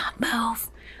cannot move.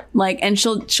 Like, and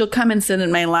she'll come and sit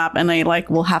in my lap, and I like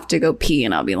will have to go pee,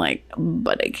 and I'll be like,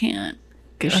 but I can't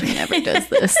because she never does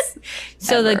this.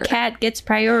 So ever. The cat gets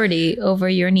priority over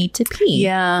your need to pee.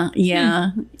 Yeah.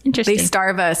 Interesting. They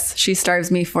starve us. She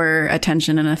starves me for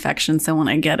attention and affection. So when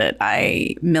I get it,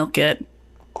 I milk it.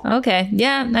 Okay.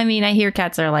 Yeah. I mean, I hear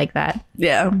cats are like that.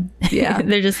 Yeah.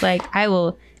 They're just like, I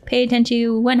will pay attention to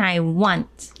you when I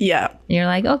want. Yeah. And you're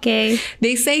like, okay.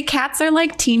 They say cats are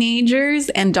like teenagers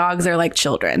and dogs are like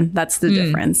children. That's the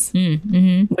difference,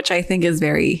 which I think is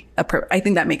very I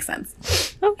think that makes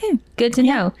sense. Okay. Good to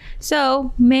know.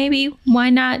 So maybe why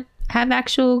not have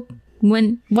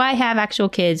why have actual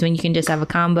kids when you can just have a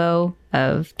combo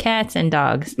of cats and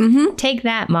dogs? Take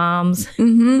that, moms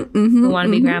who want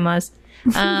to be grandmas.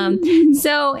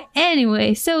 So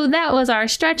anyway, so that was our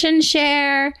stretch and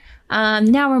share.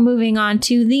 Now we're moving on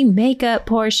to the makeup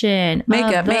portion.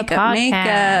 Makeup.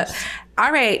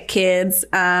 All right, kids.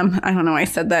 I don't know why I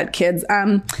said that, kids.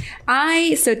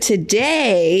 So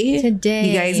today, you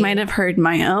guys might have heard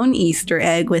my own Easter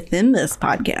egg within this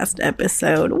podcast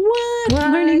episode. What?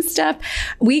 Learning stuff.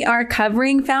 We are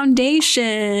covering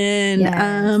foundation.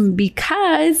 Yes.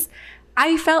 Because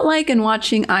I felt like in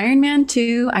watching Iron Man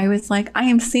 2, I was like, I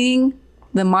am seeing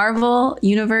the Marvel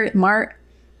Universe,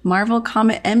 Marvel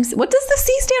Comic MC. What does the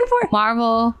C stand for?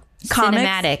 Marvel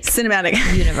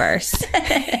Cinematic Universe.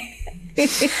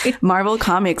 Marvel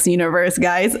Comics Universe,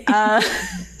 guys. I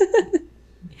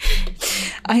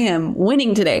am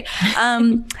winning today.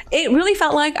 It really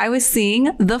felt like I was seeing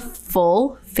the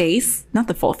face of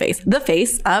the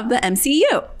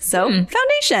MCU. So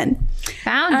Foundation.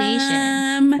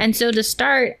 And so to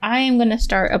start, I am going to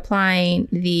start applying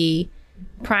the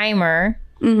primer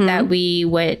that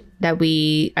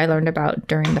I learned about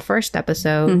during the first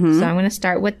episode. So I'm going to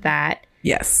start with that.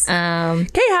 Yes.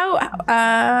 Okay.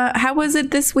 How was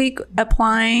it this week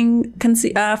applying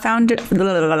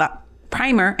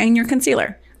primer and your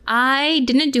concealer? I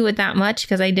didn't do it that much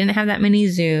because I didn't have that many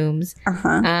zooms.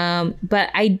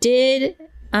 But I did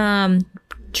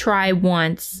try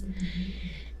once,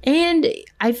 and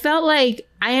I felt like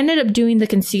I ended up doing the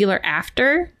concealer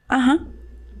after.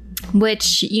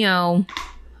 Which,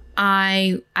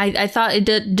 I thought it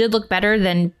did look better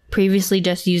than previously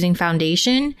just using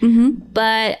foundation,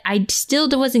 but I still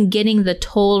wasn't getting the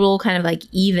total kind of like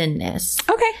evenness.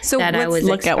 Okay, so let's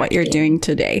look at what you're doing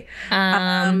today.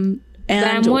 And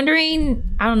but I'm wondering,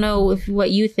 I don't know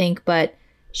what you think, but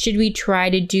should we try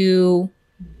to do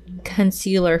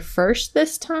concealer first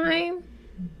this time?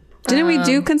 Didn't we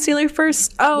do concealer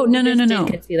first? Oh, no.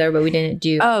 Concealer, but we didn't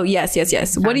do. Oh, yes.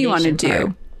 What do you want to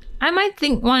do? I might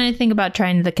want to think about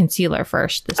trying the concealer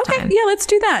first this time. Yeah, let's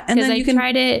do that. And then you can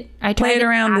tried it. I tried it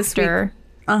around after,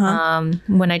 this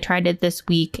week. When I tried it this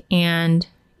week, and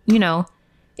you know,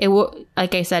 it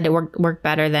like I said, it worked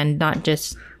better than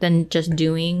just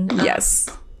doing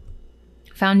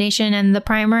foundation and the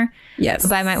primer. Yes,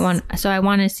 but I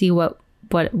want to see what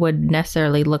would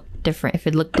necessarily look different if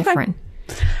it looked different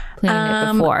cleaning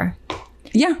it before.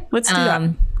 Yeah, let's do that.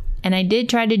 And I did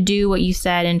try to do what you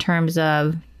said in terms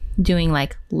of doing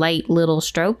like light little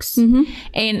strokes.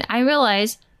 And I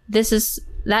realized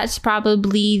that's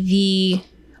probably the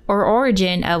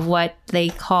origin of what they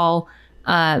call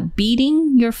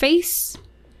beating your face.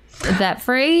 That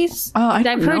phrase. Oh,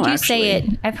 I've heard you say it.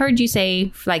 I've heard you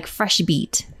say like fresh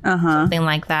beat, something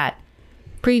like that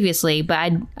previously.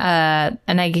 But I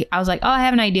was like, oh, I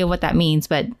have an idea what that means.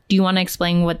 But do you want to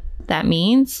explain what that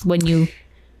means when you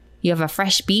have a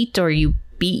fresh beat or you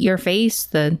beat your face?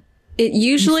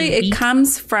 It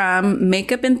comes from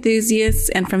makeup enthusiasts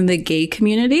and from the gay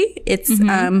community. It's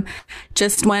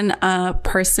just when a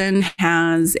person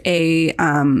has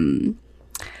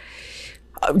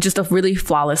just a really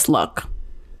flawless look.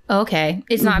 Okay.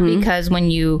 It's not because when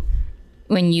you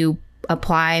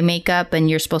apply makeup and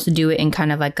you're supposed to do it in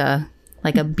kind of like a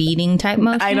beating type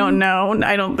motion? I don't know.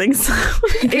 I don't think so.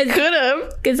 It could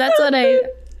have. Because that's what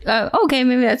okay,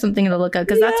 maybe that's something to look up,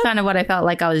 because that's kind of what I felt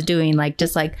like I was doing, like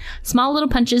just like small little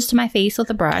punches to my face with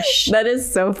a brush. That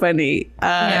is so funny.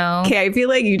 Okay, I feel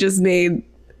like you just made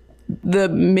the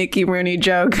Mickey Rooney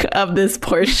joke of this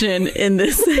portion in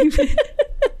this segment.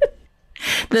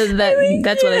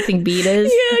 That's what I think beat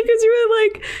is. Yeah, because you were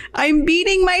like, I'm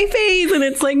beating my face, and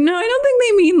it's like, no, I don't think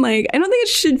they mean like, I don't think it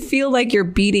should feel like you're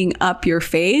beating up your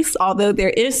face, although there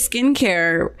is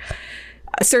skincare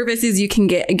services you can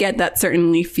get that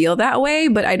certainly feel that way,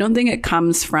 but I don't think it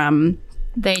comes from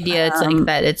the idea it's like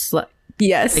that. It's like,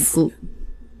 yes, like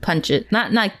punches,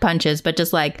 not like punches, but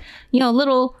just like, you know,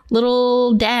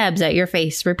 little dabs at your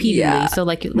face repeatedly. Yeah. So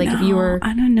like if you were,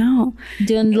 I don't know,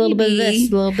 doing a little bit of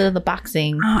this, a little bit of the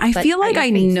boxing. I feel like I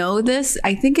know this.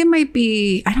 I think it might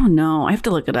be, I don't know, I have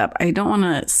to look it up. I don't want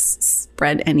to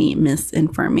spread any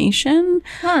misinformation.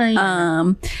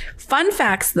 Fun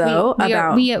facts though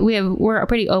we're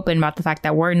pretty open about the fact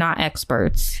that we're not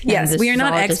experts. Yes, we are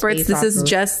not experts. This is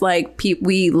just like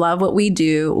we love what we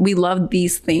do. We love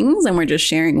these things, and we're just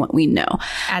sharing what we know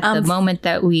at the moment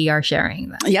that we are sharing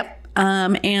them. Yep.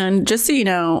 And just so you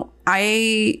know,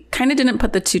 I kind of didn't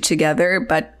put the two together,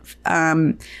 but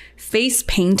face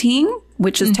painting,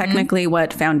 which is technically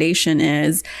what foundation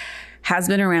is, has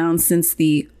been around since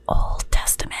the Old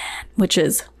Testament, which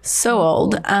is so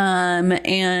old.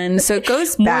 And so it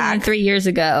goes back more than 3 years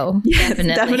ago. Yes,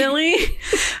 definitely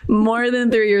more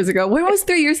than 3 years ago. When was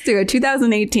 3 years ago?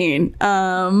 2018.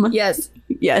 Yes.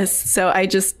 So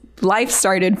life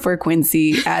started for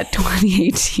Quincy at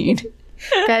 2018.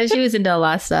 Guys, she was into a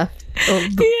lot of stuff.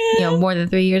 More than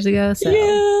 3 years ago. So.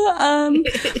 Yeah.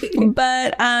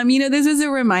 But this is a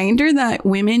reminder that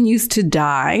women used to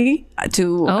die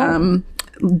to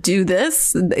do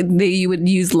this. You would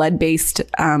use lead-based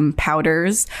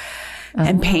powders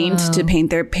and paint to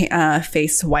paint their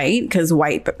face white, because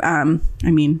white,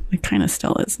 it kind of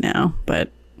still is now, but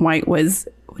white was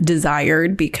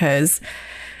desired because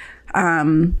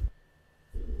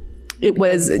it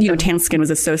was, tan skin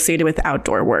was associated with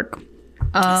outdoor work.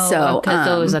 Oh, so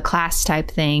it was a class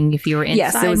type thing. If you were inside,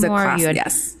 yes, it was more, a class, you had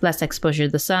less exposure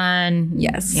to the sun.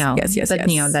 Yes, yes.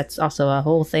 That's also a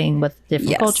whole thing with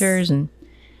different cultures and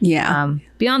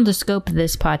beyond the scope of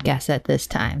this podcast at this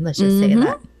time. Let's just say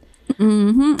that.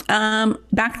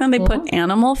 Back then, they put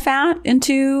animal fat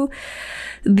into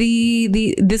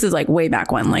this is like way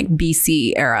back when, like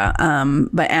BC era.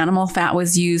 But animal fat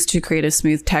was used to create a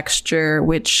smooth texture,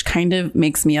 which kind of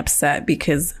makes me upset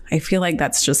because I feel like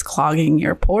that's just clogging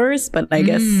your pores. But I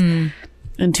guess in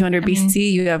 200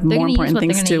 BC, you have more important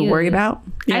things to worry about.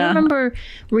 Yeah. I remember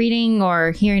reading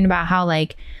or hearing about how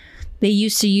like they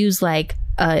used to use like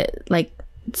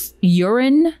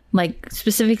urine, like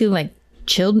specifically like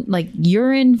chilled, like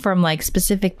urine from like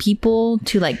specific people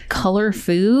to like color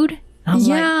food. So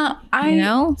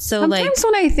sometimes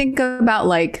when I think about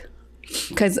like,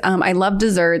 because I love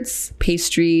desserts,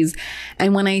 pastries,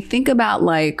 and when I think about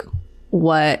like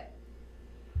what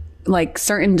like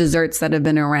certain desserts that have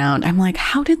been around, I'm like,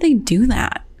 how did they do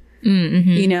that?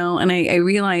 And I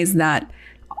realized that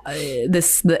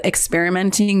the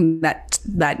experimenting that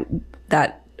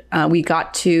we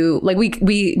got to like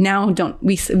we now don't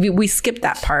we skipped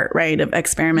that part, right, of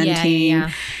experimenting.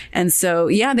 Yeah. And so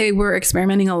they were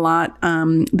experimenting a lot.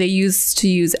 They used to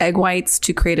use egg whites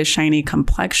to create a shiny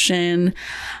complexion.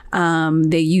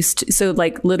 They used to, so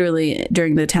like literally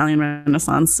during the Italian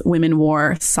Renaissance, women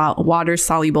wore water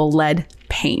soluble lead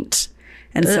paint.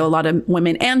 And so a lot of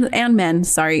women and men,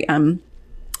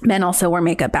 men also wore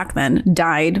makeup back then,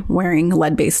 died wearing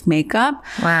lead-based makeup.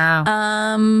 Wow.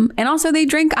 And also they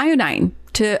drank iodine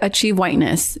to achieve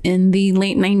whiteness in the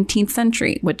late 19th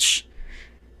century, which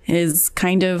is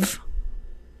kind of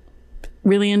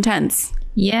really intense.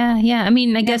 Yeah. I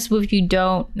mean, I guess if you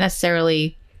don't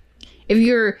necessarily, if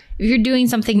you're doing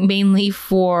something mainly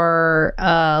for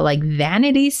like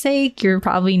vanity's sake, you're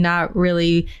probably not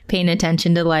really paying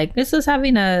attention to like, this is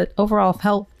having a overall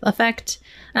health effect.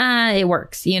 It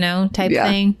works, type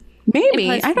thing. Maybe.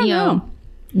 Plus, I don't know.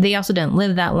 They also didn't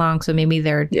live that long, so maybe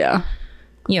their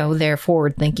their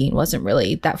forward thinking wasn't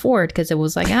really that forward, because it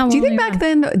was like, do you think back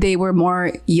then they were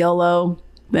more YOLO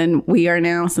than we are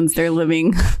now, since they're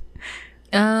living?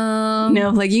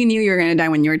 No, like you knew you were gonna die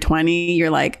when you were 20. You're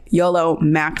like, YOLO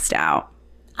maxed out.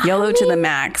 YOLO to the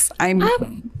max. I'm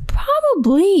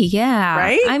probably, yeah.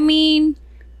 Right? I mean,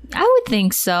 I would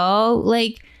think so.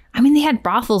 Like, I mean, they had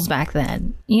brothels back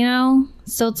then,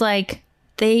 so it's like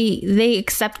they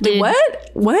accepted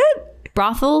what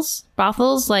brothels,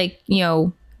 like,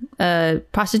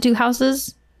 prostitute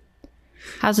houses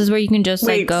where you can just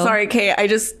like go. Sorry, Kay, I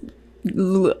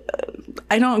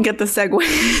don't get the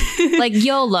segue. Like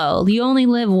YOLO, you only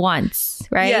live once,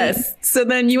 right? Yes. So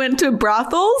then you went to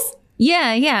brothels?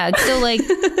 Yeah. So like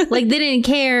they didn't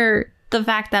care the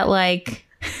fact that like,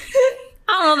 I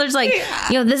don't know, there's like,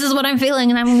 this is what I'm feeling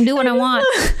and I'm gonna do what I want.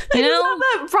 I thought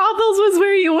that brothels was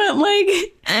where you went,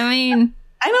 like, I mean,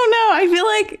 I don't know. I feel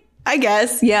like, I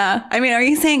guess, yeah. I mean, are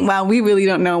you saying, wow, we really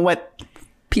don't know what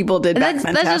people did back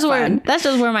then? That's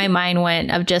just where my mind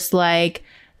went, of just like,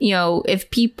 if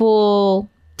people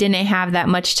didn't have that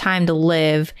much time to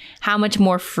live, how much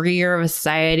more freer of a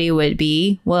society would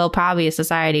be? Well, probably a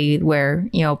society where,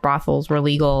 brothels were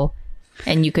legal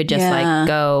and you could just like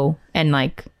go and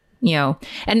like, but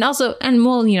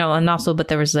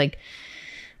there was like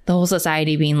the whole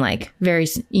society being like very,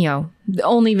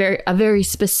 a very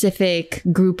specific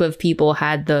group of people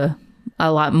had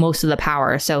most of the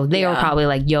power. So they were probably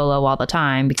like YOLO all the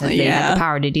time because they had the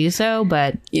power to do so.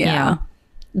 But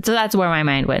so that's where my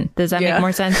mind went. Does that make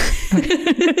more sense?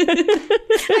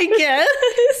 I guess.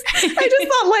 I just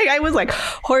thought like I was like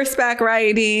horseback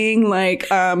riding, like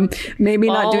maybe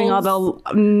not doing all the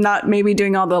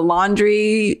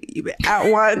laundry at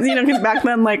once. Because back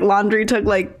then like laundry took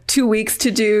like 2 weeks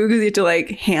to do because you had to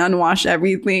like hand wash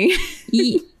everything.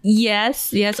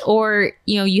 Yes. Or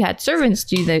you had servants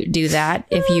do that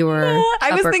if you were.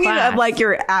 I was thinking of like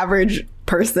your average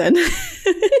person. And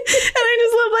I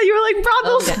just love that you were like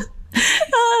brothels. Okay.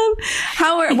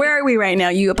 Where are we right now?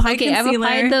 You applied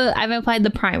concealer. I've applied the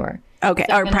primer. Okay,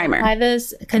 so or primer. Apply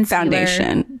this concealer.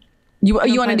 Foundation. You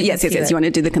want to yes. You want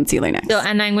to do the concealer next. So,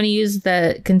 and I'm going to use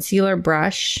the concealer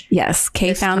brush. Yes,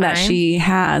 Kay found that she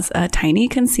has a tiny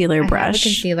concealer brush. I have a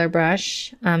concealer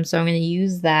brush. So I'm going to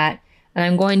use that, and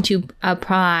I'm going to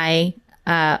apply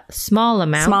small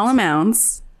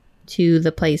amounts to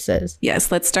the places.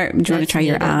 Yes, let's start. Do you want to try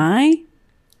your eye?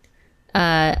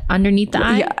 Underneath the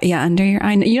eye? Yeah, under your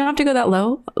eye. You don't have to go that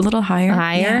low, a little higher.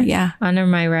 Higher? Yeah. Under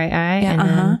my right eye. Yeah, and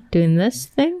then doing this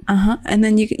thing? And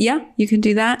then you can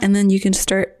do that, and then you can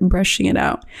start brushing it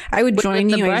out. I would join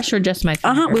you. With the brush or just my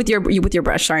finger? With your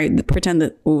brush. Sorry, pretend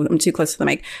that, I'm too close to the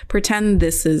mic. Pretend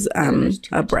this is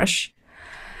a brush.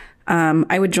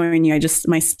 I would join you.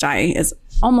 My eye is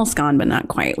almost gone, but not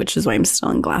quite, which is why I'm still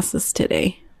in glasses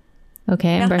today.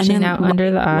 Okay, I'm brushing out under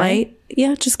the eye. Light.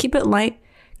 Yeah, just keep it light.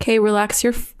 Okay, relax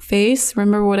your face.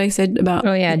 Remember what I said about...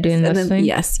 Oh, yeah, doing this thing?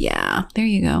 Yes, yeah. There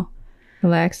you go.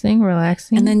 Relaxing.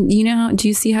 And then, do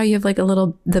you see how you have like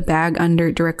the bag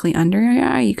directly under your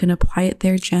eye? You can apply it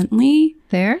there gently.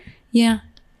 There? Yeah.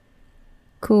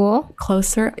 Cool.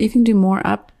 Closer. You can do more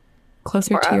up.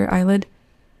 Closer to your eyelid.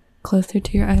 Closer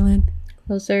to your eyelid.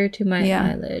 Closer to my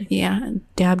eyelid. Yeah.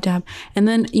 Dab. And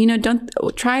then, don't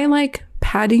try like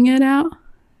patting it out.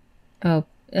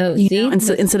 Oh, see?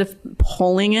 Instead of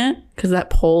pulling it, because that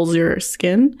pulls your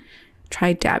skin,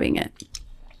 try dabbing it.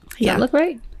 Does that look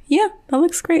right? Yeah, that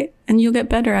looks great. And you'll get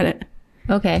better at it.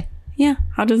 Okay. Yeah.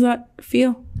 How does that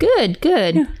feel? Good.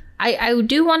 Yeah. I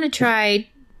do want to try.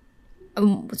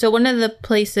 So one of the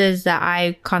places that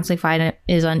I constantly find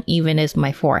is uneven is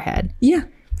my forehead. Yeah.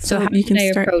 So how you can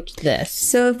approach this?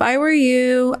 So if I were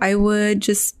you, I would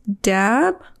just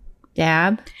dab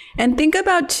dab. And think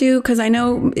about too, because I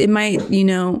know it might,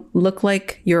 look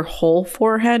like your whole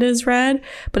forehead is red,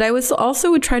 but I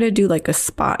would try to do like a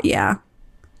spot. Yeah.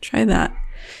 Try that.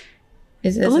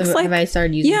 Have I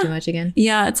started using too much again?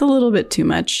 Yeah, it's a little bit too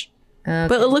much. Okay.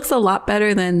 But it looks a lot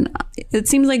better than, it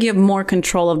seems like you have more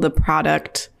control of the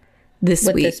product this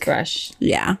week. With this brush.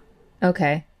 Yeah.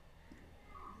 Okay.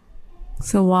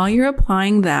 So while you're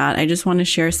applying that, I just want to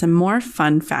share some more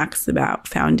fun facts about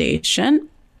foundation.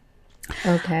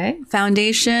 Okay.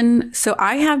 Foundation. So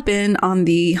I have been on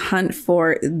the hunt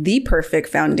for the perfect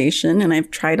foundation, and I've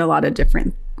tried a lot of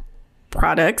different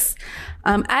products.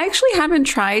 I actually haven't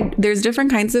tried, there's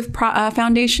different kinds of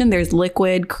foundation. There's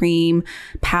liquid, cream,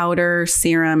 powder,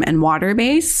 serum, and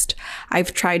water-based.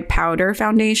 I've tried powder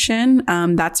foundation.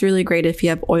 That's really great if you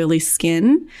have oily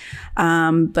skin.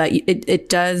 But it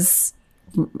does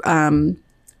require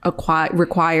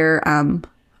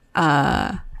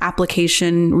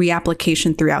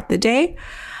reapplication throughout the day.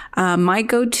 My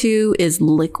go-to is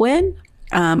liquid.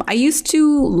 I used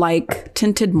to like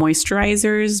tinted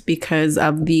moisturizers because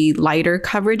of the lighter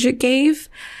coverage it gave.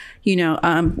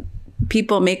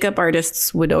 Makeup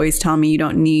artists would always tell me you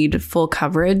don't need full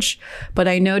coverage, but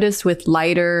I noticed with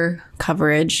lighter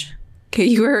coverage, okay,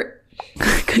 you were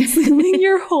concealing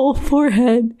your whole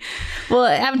forehead. Well,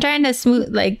 I'm trying to smooth,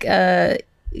 spread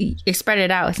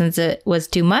it out since it was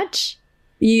too much.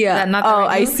 Yeah.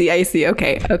 I see.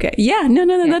 Okay. Yeah. No.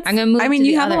 That's. I'm gonna move.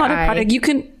 You have a lot of product. You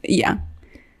can. Yeah.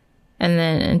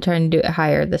 And trying to do it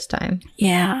higher this time.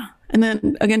 Yeah. And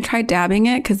then again, try dabbing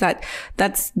it because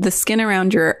that's the skin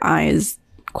around your eye is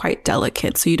quite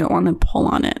delicate, so you don't want to pull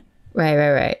on it.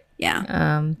 Right.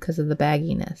 Yeah. Because of the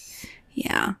bagginess.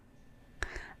 Yeah.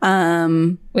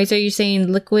 Wait, so you're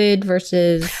saying liquid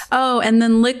versus... Oh, and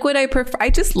then liquid I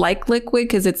just like liquid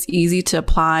because it's easy to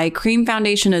apply. Cream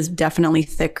foundation is definitely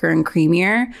thicker and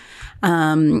creamier.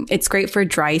 It's great for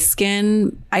dry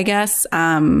skin, I guess.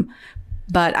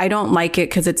 But I don't like it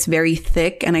because it's very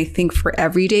thick. And I think for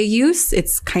everyday use,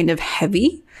 it's kind of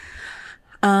heavy.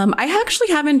 I actually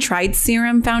haven't tried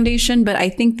serum foundation, but I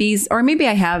think or maybe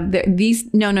I have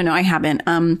no, I haven't.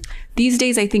 These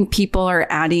days, I think people are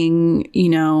adding,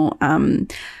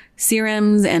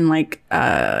 serums and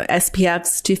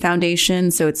SPFs to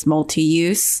foundation. So it's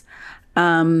multi-use.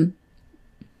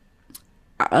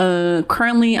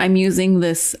 Currently I'm using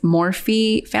this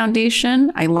Morphe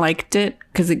foundation. I liked it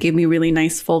because it gave me really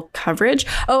nice full coverage.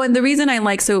 Oh, and the reason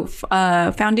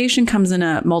foundation comes in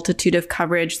a multitude of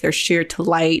coverage. There's sheer to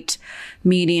light,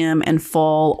 medium, and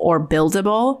full, or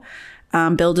buildable.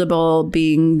 Buildable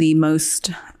being the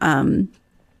most,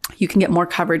 you can get more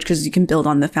coverage because you can build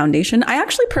on the foundation. I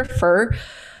actually prefer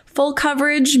full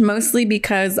coverage mostly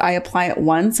because I apply it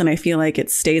once and I feel like it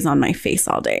stays on my face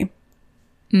all day.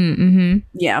 Mm-hmm.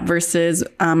 Yeah. Versus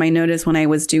I noticed when I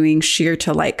was doing sheer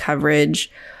to light coverage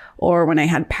or when I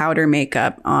had powder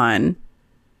makeup on,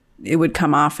 it would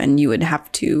come off and you would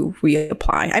have to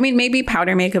reapply. I mean, maybe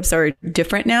powder makeups are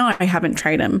different now. I haven't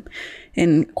tried them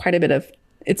in quite a bit of,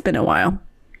 it's been a while.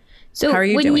 So how are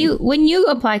you doing? When you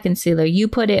apply concealer, you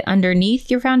put it underneath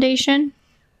your foundation?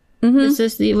 Mm-hmm. Is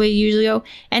this the way you usually go?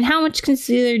 And how much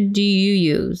concealer do you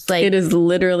use? It is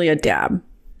literally a dab.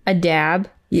 A dab?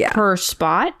 Yeah. Per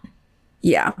spot?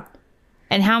 Yeah.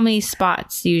 And how many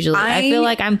spots usually? I feel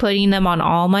like I'm putting them on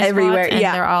all my everywhere, spots and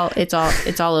yeah.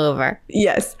 it's all over.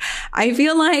 Yes. I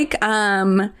feel like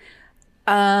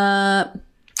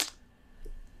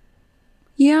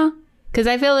yeah. Cuz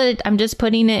I feel that I'm just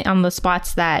putting it on the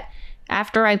spots that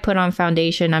after I put on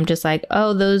foundation, I'm just like,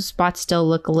 "Oh, those spots still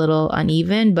look a little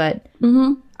uneven, but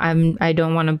I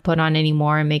don't want to put on any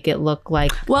more and make it look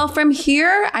like..." Well, from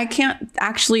here, I can't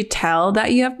actually tell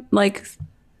that you have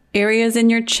areas in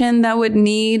your chin that would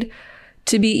need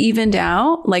to be evened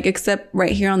out, except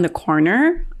right here on the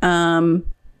corner. Right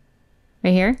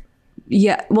here?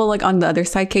 Yeah. Well, on the other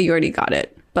side, Kate, you already got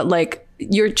it. But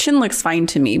your chin looks fine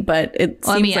to me, but it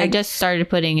seems I just started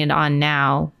putting it on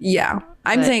now. Yeah.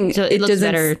 I'm saying so it looks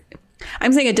better.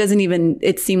 I'm saying it doesn't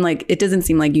seem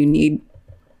like you need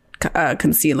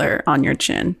concealer on your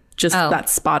chin, just that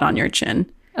spot on your chin.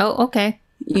 Oh, okay.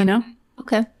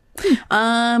 Okay.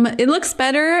 It looks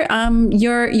better.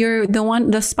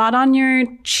 The spot on your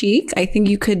cheek, I think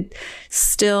you could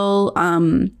still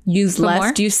use less.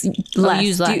 More? Do you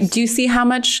use less? Do you see how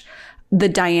much the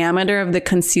diameter of the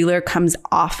concealer comes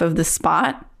off of the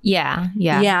spot? Yeah.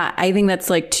 Yeah, I think that's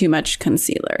too much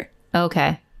concealer.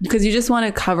 Okay. Because you just want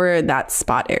to cover that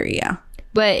spot area.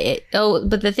 But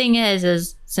the thing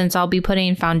is since I'll be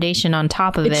putting foundation on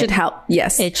top of it, should help.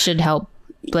 Yes, it should help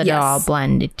let it all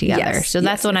blend it together. Yes, so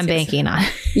that's what I'm banking on.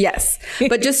 Yes.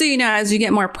 But just so you know, as you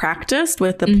get more practiced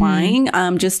with applying,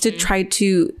 just to try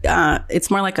to, it's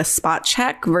more like a spot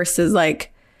check versus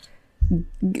like,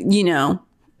 you know.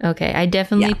 Okay. I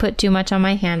definitely put too much on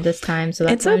my hand this time. So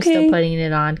that's why I'm still putting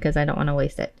it on because I don't want to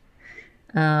waste it.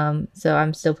 So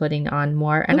I'm still putting on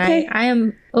more. And I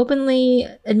am openly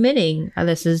admitting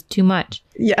this is too much.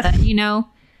 Yeah. You know,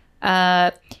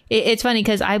 it's funny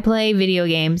because I play video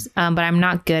games, but I'm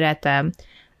not good at them.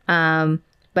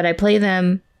 But I play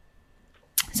them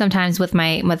sometimes with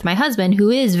my husband,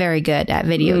 who is very good at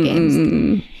video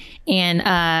games. And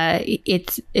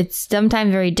it's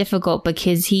sometimes very difficult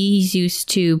because he's used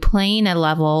to playing a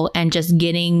level and just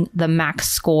getting the max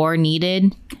score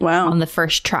needed on the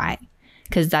first try,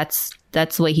 because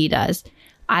that's what he does.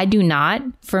 I do not.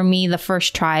 For me, the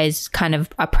first try is kind of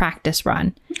a practice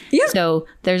run. Yeah. So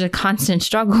there's a constant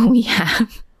struggle we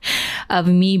have of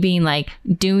me being like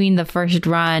doing the first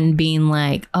run, being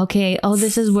like, okay,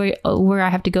 this is where I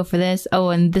have to go for this. Oh,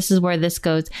 and this is where this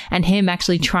goes. And him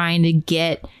actually trying to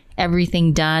get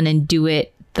everything done and do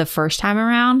it the first time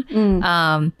around.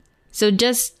 So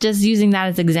just using that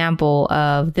as example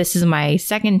of this is my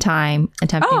second time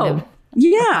attempting to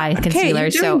apply concealer.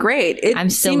 You're doing great. I'm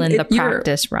still in the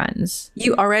practice runs.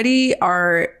 You already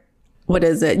are. What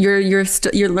is it?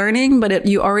 You're learning, but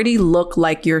you already look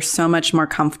like you're so much more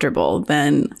comfortable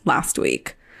than last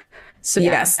week. So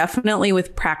yes, definitely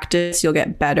with practice, you'll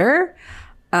get better.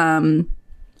 We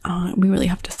really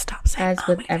have to stop saying as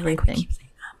with everything.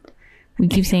 We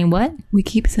keep saying what? We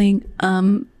keep saying This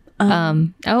is a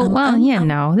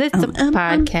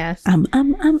podcast.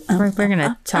 We're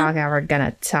gonna talk. We're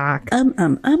gonna talk.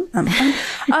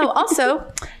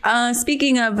 Also,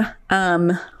 speaking of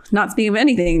not speaking of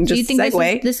anything, just do you think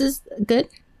segue. This is good?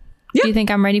 Yeah. Do you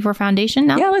think I'm ready for foundation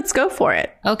now? Yeah, let's go for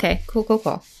it. Okay, cool.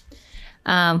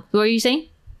 Who are you saying?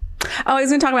 Oh, I was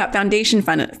going to talk about foundation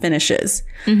finishes.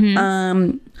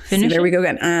 So there we go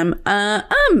again. Now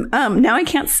I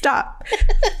can't stop.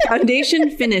 Foundation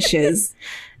finishes.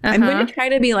 I'm going to try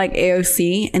to be like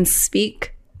AOC and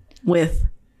speak with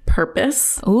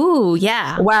purpose. Ooh,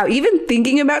 yeah. Wow. Even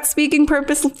thinking about speaking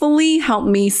purposefully helped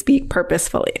me speak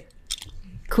purposefully.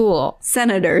 Cool.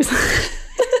 Senators.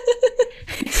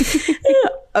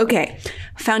 Okay.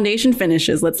 Foundation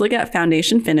finishes. Let's look at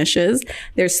foundation finishes.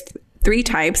 There's 3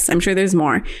 types. I'm sure there's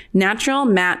more. Natural,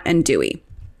 matte, and dewy.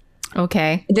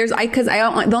 Okay.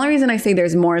 The only reason I say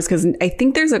there's more is because I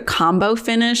think there's a combo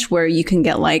finish where you can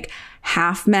get like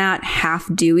half matte, half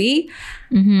dewy.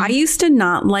 I used to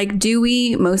not like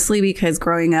dewy, mostly because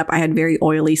growing up I had very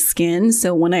oily skin.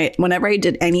 So whenever I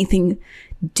did anything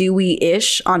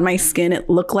dewy-ish on my skin, it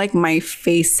looked like my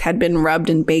face had been rubbed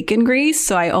in bacon grease.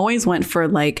 So I always went for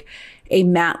like a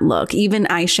matte look. Even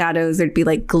eyeshadows, there'd be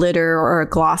like glitter or a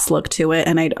gloss look to it,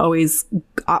 and I'd always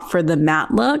opt for the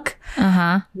matte look.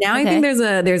 Now I think there's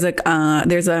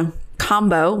a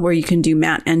combo where you can do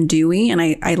matte and dewy, and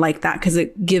I like that because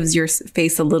it gives your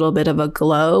face a little bit of a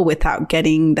glow without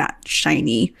getting that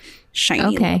shiny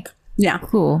look. Yeah.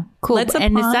 Cool.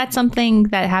 And is that something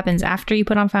that happens after you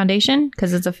put on foundation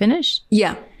because it's a finish?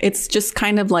 Yeah. It's just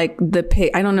kind of like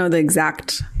I don't know the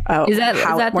exact is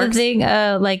that the thing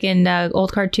like in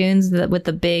old cartoons with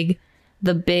the big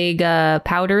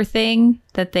powder thing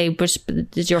that they push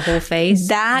is your whole face?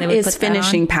 That is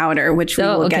finishing powder, which we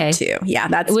will get to. Yeah,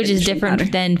 that's which is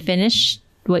different than finish.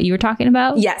 What you were talking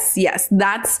about? Yes.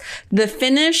 That's the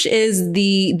finish is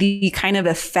the kind of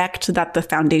effect that the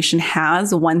foundation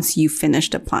has once you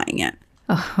finished applying it.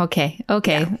 Oh, okay.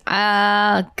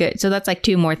 Yeah. Good. So that's like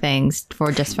 2 more things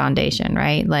for just foundation,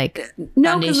 right? Like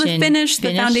no, because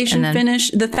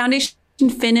the foundation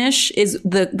finish is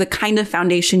the kind of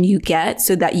foundation you get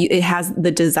so that it has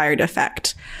the desired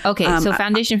effect. Okay, so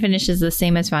foundation finish is the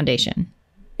same as foundation.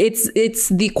 It's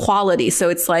the quality. So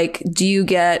it's like, do you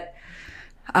get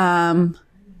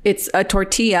it's a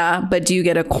tortilla, but do you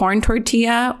get a corn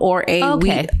tortilla or a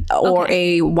wheat or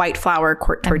a white flour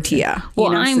tortilla?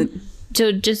 Well,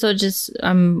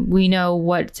 we know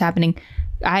what's happening.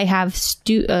 I have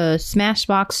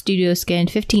Smashbox Studio Skin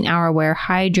 15-hour wear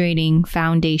hydrating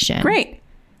foundation. Great.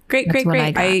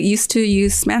 I used to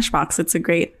use Smashbox. It's a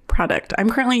great product. I'm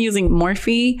currently using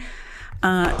Morphe.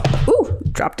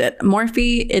 Dropped it.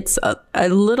 Morphe, it's a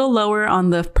little lower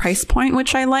on the price point,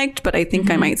 which I liked, but I think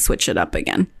I might switch it up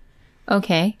again.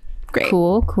 Okay. Great.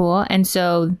 Cool. And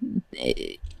so,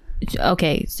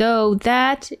 so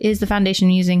that is the foundation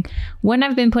I'm using. When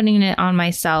I've been putting it on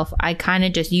myself, I kind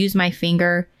of just use my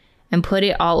finger and put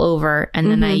it all over, and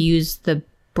then I use the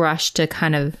brush to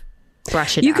kind of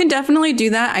brush it You out. can definitely do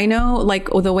that. I know, like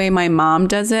the way my mom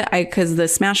does it, because the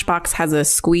Smashbox has a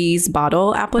squeeze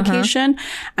bottle application.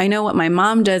 I know what my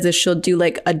mom does is she'll do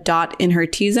like a dot in her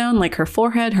T-zone, like her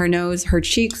forehead, her nose, her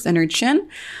cheeks, and her chin.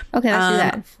 Okay, let's do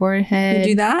that. Forehead.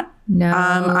 You do that? No.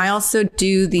 I also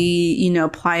do the,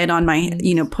 apply it on my,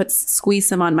 squeeze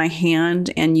some on my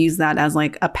hand and use that as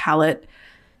like a palette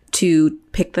to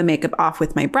pick the makeup off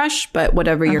with my brush, but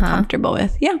whatever you're comfortable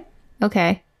with. Yeah.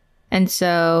 Okay. And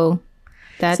so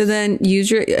that's... So then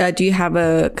use your, do you have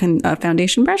a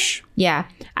foundation brush? Yeah.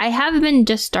 I have been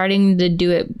just starting to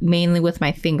do it mainly with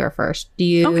my finger first. Do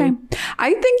you? Okay.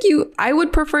 I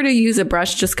would prefer to use a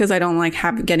brush just because I don't like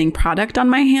getting product on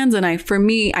my hands. And I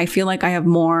feel like I have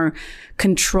more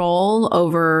control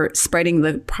over spreading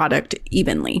the product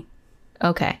evenly.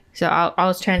 Okay. So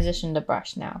I'll transition to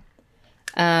brush now.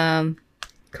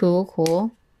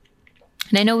 Cool.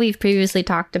 And I know we've previously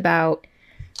talked about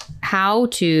how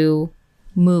to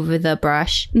move the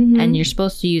brush, and you're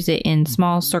supposed to use it in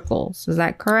small circles. Is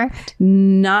that correct?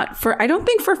 I don't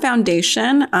think for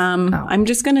foundation. I'm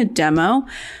just going to demo.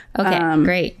 Okay,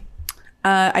 great.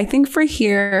 I think for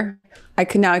here, I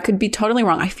could be totally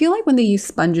wrong. I feel like when they use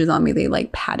sponges on me, they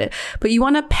like pat it, but you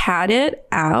want to pat it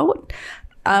out.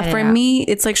 For me,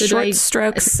 it's like short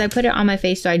strokes. I put it on my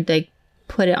face, so I'd like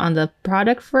put it on the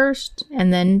product first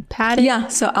and then pat it. Yeah.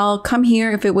 So I'll come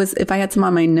here. If I had some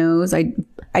on my nose,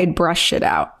 I'd brush it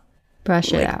out.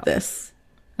 Brush it like out. This.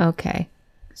 Okay.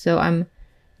 So I'm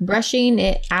brushing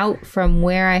it out from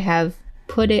where I have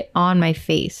put it on my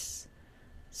face.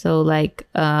 So like,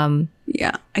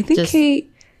 yeah, I think just Kate,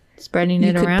 spreading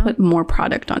it around. Put more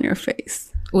product on your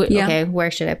face. Yeah. Okay.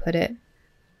 Where should I put it?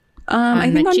 I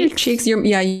think on your cheeks.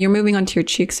 You're moving onto your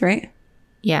cheeks, right?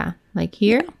 Yeah. Like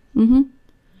here. Yeah. Mm-hmm.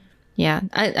 Yeah,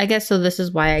 I guess so. This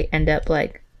is why I end up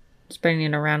like spreading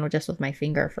it around with my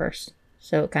finger first,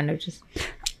 so it kind of just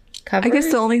covers. I guess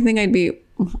the only thing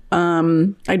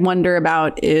I'd wonder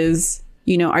about is,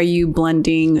 are you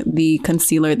blending the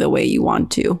concealer the way you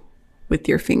want to with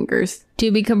your fingers?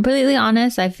 To be completely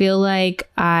honest, I feel like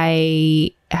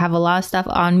I have a lot of stuff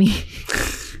on me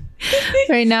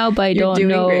right now, but I don't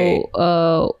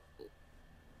know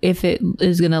if it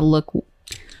is gonna look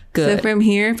good. So from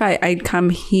here, if I'd come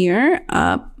here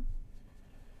up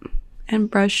and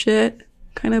brush it,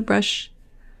 kind of brush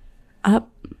up.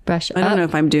 I don't know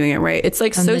if I'm doing it right. It's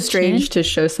like so strange to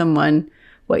show someone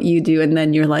what you do, and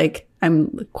then you're like,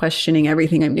 I'm questioning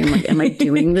everything I'm doing. Like, am I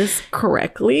doing this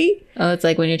correctly? Oh, it's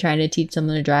like when you're trying to teach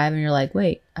someone to drive, and you're like,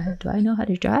 wait, do I know how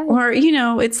to drive? Or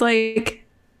it's like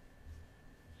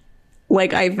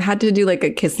I've had to do like a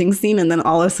kissing scene, and then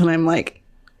all of a sudden I'm like,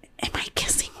 am I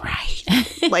kissing right?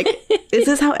 Like, is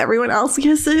this how everyone else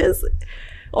kisses?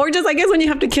 Or just, I guess, when you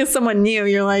have to kiss someone new,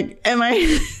 you're like, am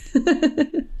I?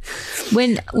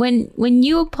 When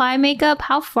you apply makeup,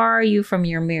 how far are you from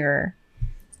your mirror?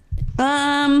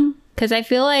 Because I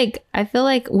feel like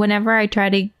whenever I try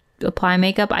to apply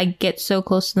makeup, I get so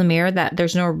close to the mirror that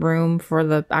there's no room for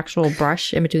the actual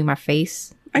brush in between my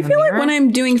face. I feel like when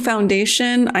I'm doing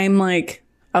foundation, I'm like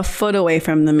a foot away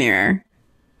from the mirror.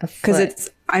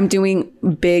 Because I'm doing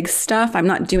big stuff. I'm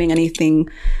not doing anything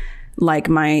like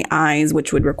my eyes,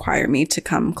 which would require me to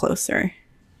come closer.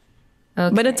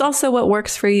 Okay. But it's also what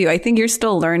works for you. I think you're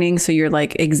still learning, so you're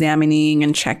like examining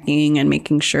and checking and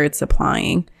making sure it's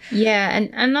applying. Yeah,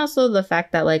 and also the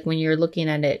fact that like when you're looking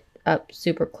at it up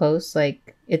super close,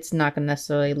 like it's not going to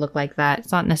necessarily look like that.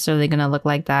 It's not necessarily going to look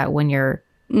like that when you're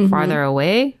farther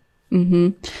away. Mm-hmm.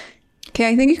 Okay,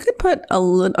 I think you could put a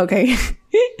little... Okay.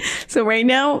 So right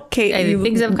now, Kate...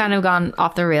 things have kind of gone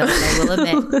off the rails, I will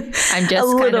admit. I'm just a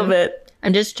little bit.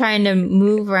 I'm just trying to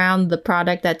move around the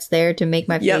product that's there to make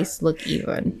my face look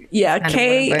even. Yeah,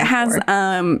 Kate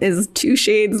is 2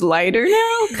 shades lighter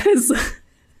now, because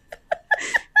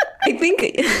I think...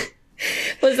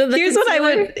 Was it the Here's concealer? What I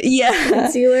would... Yeah.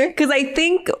 Concealer? Because I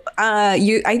think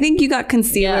you got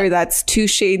concealer that's 2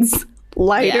 shades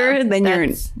lighter than your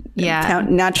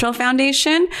natural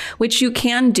foundation, which you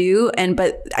can do,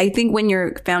 but I think when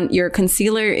your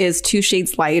concealer is 2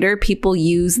 shades lighter, people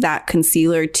use that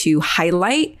concealer to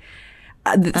highlight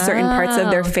certain parts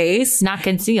of their face, not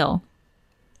conceal.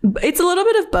 It's a little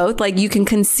bit of both. Like you can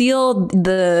conceal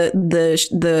the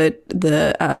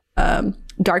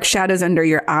dark shadows under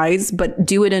your eyes, but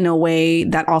do it in a way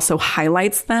that also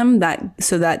highlights them,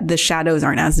 so that the shadows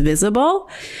aren't as visible.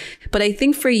 But I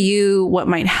think for you, what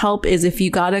might help is if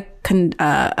you got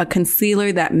a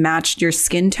concealer that matched your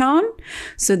skin tone,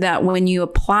 so that when you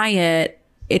apply it,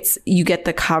 you get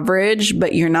the coverage,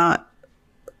 but you're not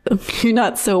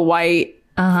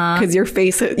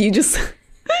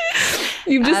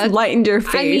You've just lightened your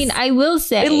face. I mean, I will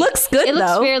say it looks good, it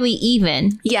looks fairly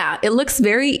even. Yeah, it looks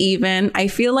very even. I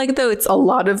feel like though it's a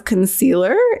lot of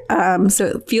concealer. So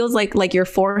it feels like your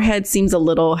forehead seems a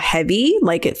little heavy.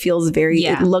 Like it feels very,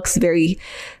 it looks very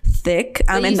thick.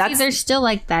 But and that's there's still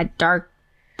like that dark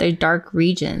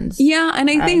regions. Yeah, and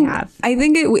I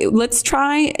think let's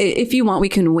try, if you want, we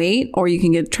can wait, or you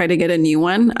can try to get a new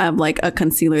one of like a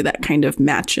concealer that kind of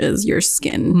matches your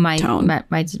skin tone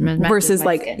versus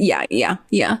like skin.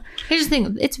 Yeah. Here's the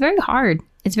thing, it's very hard.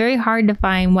 It's very hard to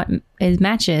find what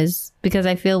matches, because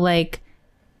I feel like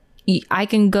I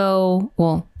can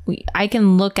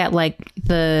look at like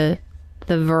the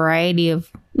variety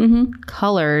of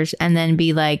colors and then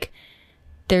be like,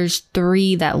 there's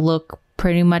 3 that look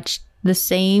pretty much the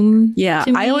same. Yeah,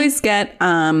 I always get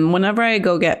whenever I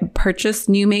go purchase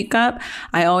new makeup,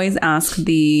 I always ask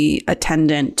the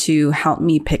attendant to help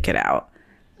me pick it out.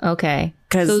 Okay,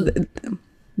 because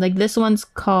like this one's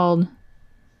called,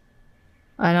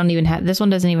 this one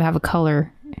doesn't even have a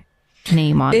color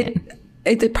name on it.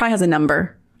 It probably has a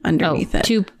number underneath it.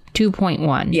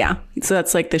 2.1. Yeah, so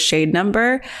that's like the shade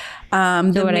number. So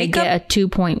would I get a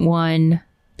 2.1?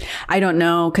 I don't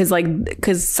know,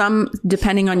 because some,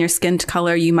 depending on your skin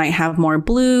color, you might have more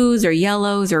blues or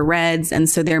yellows or reds, and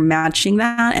so they're matching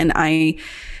that. And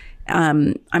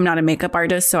I'm not a makeup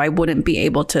artist, so I wouldn't be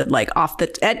able to like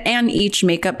and each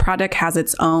makeup product has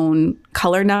its own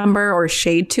color number or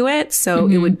shade to it, so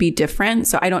it would be different.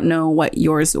 So I don't know what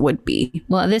yours would be.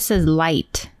 Well, this is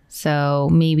light, so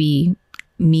maybe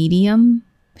medium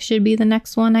should be the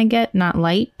next one I get, not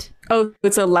light. Oh,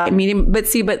 it's a light medium. But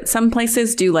some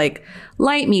places do like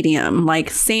light medium, like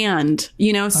sand,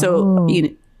 so,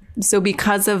 so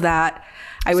because of that,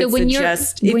 I would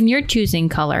suggest when you're choosing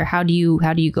color, how do you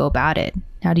go about it?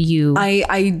 How do you,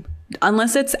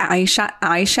 unless it's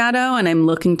eyeshadow and I'm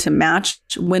looking to match,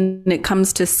 when it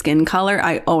comes to skin color,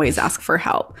 I always ask for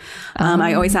help.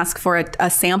 I always ask for a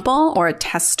sample or a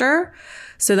tester,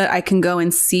 so that I can go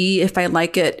and see if I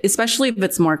like it, especially if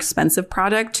it's more expensive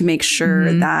product, to make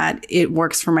sure that it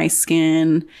works for my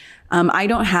skin. I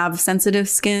don't have sensitive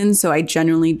skin, so I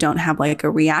generally don't have like a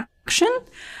reaction.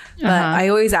 But I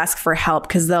always ask for help,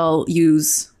 because they'll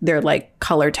use their like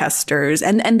color testers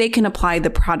and they can apply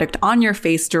the product on your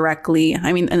face directly.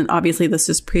 I mean, and obviously this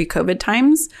is pre-COVID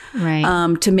times,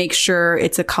 right? To make sure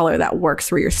it's a color that works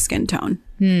for your skin tone.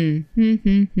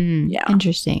 Yeah.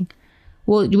 Interesting.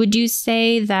 Well, would you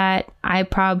say that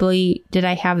did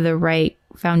I have the right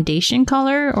foundation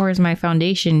color, or is my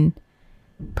foundation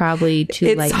probably too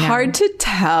light now? It's hard to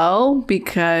tell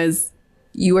because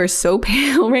you are so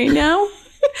pale right now.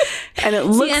 And it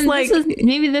looks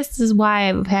maybe this is why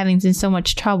I'm having so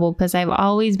much trouble, because I've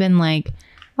always been like,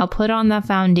 I'll put on the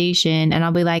foundation and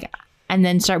I'll be like, and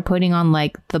then start putting on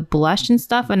like the blush and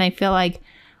stuff. And I feel like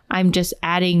I'm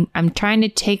trying to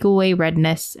take away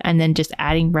redness and then just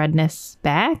adding redness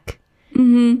back.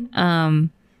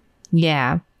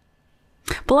 Yeah.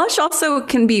 Blush also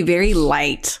can be very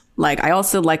light. Like I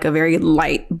also like a very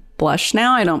light blush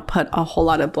now. I don't put a whole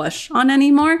lot of blush on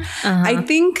anymore. I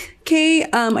think, Kay,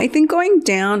 I think going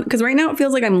down, because right now it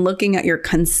feels like I'm looking at your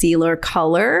concealer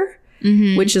color,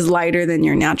 which is lighter than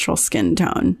your natural skin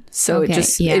tone. So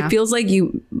it feels like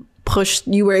you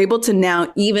were able to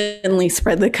now evenly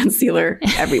spread the concealer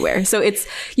everywhere. So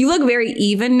you look very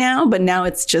even now, but now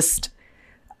it's just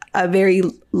a very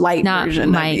light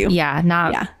version of you.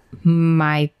 Yeah,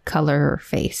 my color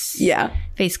face. Yeah.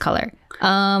 Face color.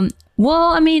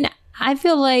 Well, I mean, I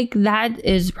feel like that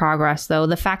is progress, though.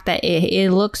 The fact that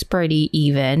it looks pretty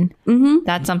even,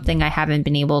 that's something I haven't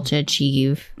been able to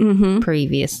achieve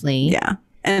previously. Yeah.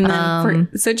 And then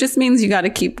so it just means you got to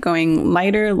keep going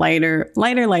lighter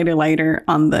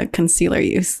on the concealer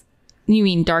use. You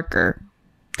mean darker,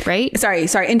 right? Sorry.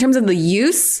 In terms of the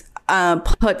use,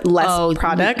 put less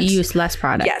product. Use less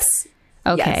product. Yes.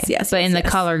 Okay. Yes. But in the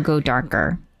color, go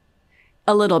darker.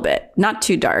 A little bit. Not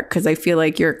too dark, because I feel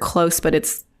like you're close, but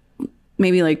it's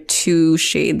maybe like 2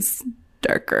 shades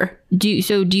darker. Do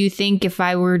you think if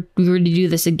we were to do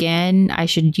this again, I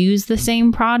should use the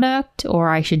same product, or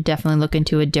I should definitely look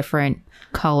into a different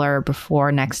color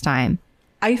before next time?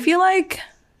 I feel like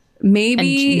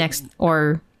maybe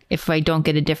or if I don't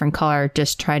get a different color,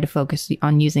 just try to focus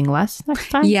on using less next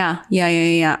time. Yeah.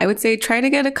 I would say try to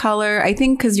get a color. I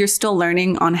think because you're still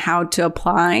learning on how to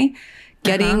apply,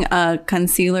 getting a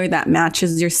concealer that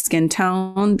matches your skin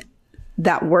tone,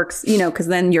 that works, because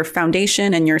then your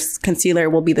foundation and your concealer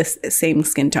will be the same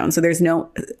skin tone. So there's no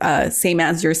same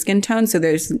as your skin tone. So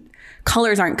there's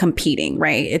colors aren't competing,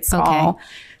 right? It's all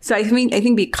So I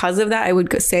think because of that, I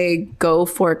would say go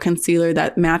for a concealer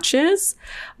that matches.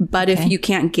 But if you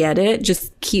can't get it,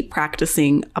 just keep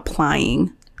practicing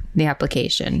applying the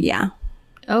application. Yeah.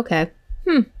 Okay.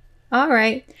 All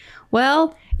right.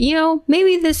 Well,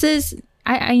 maybe this is,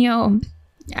 I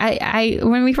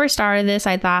when we first started this,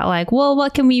 I thought like, well,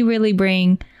 what can we really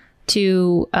bring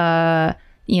to,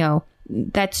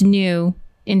 that's new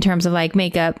in terms of like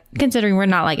makeup, considering we're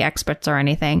not like experts or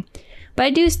anything. But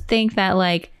I do think that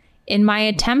like in my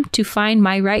attempt to find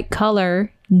my right color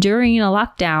during a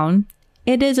lockdown,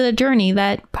 it is a journey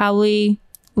that probably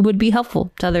would be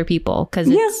helpful to other people because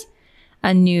it's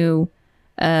a new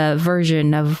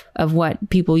version of what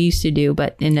people used to do,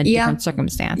 but in a different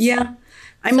circumstance. Yeah.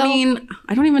 I mean,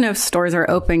 I don't even know if stores are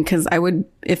open because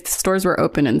if stores were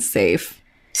open and safe.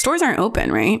 Stores aren't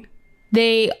open, right?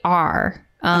 They are.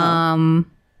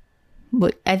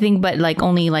 But I think, but like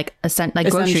only like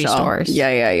grocery stores.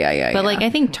 Yeah. But like I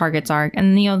think Targets are,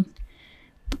 and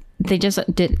they just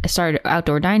started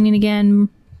outdoor dining again.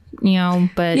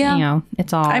 But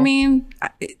it's all. I mean,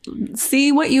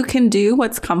 see what you can do,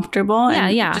 what's comfortable,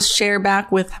 and just share back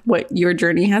with what your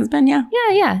journey has been. Yeah.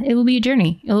 It will be a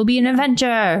journey. It will be an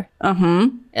adventure.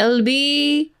 It'll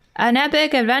be an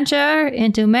epic adventure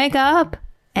into makeup.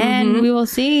 And we will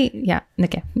see. Yeah.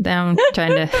 Okay. I'm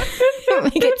trying to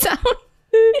make it sound.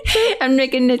 I'm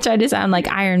making it try to sound like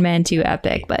Iron Man 2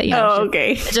 epic, but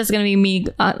okay. It's just gonna be me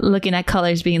looking at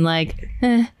colors, being like,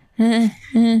 yeah.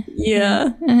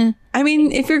 I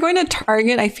mean, if you're going to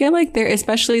Target, I feel like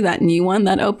especially that new one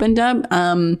that opened up.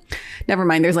 Never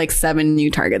mind. There's like 7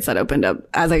 new Targets that opened up.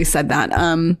 As I said that.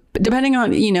 But depending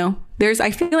on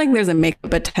I feel like there's a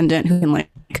makeup attendant who can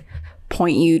like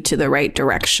point you to the right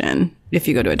direction if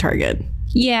you go to a Target.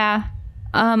 Yeah.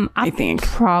 I think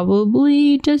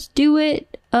probably just do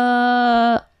it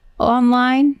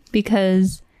online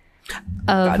because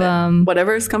of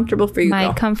whatever is comfortable for you.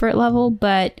 My comfort level,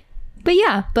 but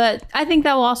I think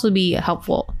that will also be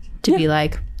helpful to be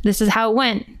like, this is how it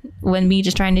went when me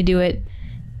just trying to do it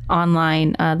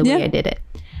online the way I did it.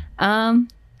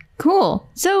 Cool.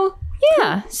 So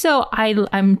so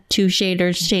I'm 2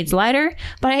 shades lighter,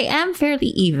 but I am fairly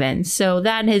even. So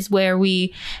that is where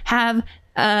we have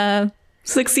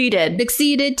succeeded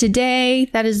today.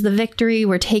 That is the victory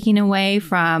we're taking away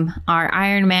from our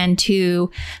Iron Man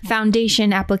 2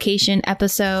 foundation application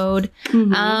episode.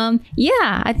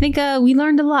 I think we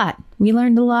learned a lot. I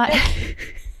learned a lot.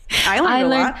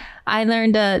 I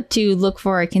learned to look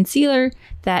for a concealer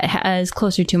that is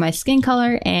closer to my skin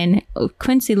color, and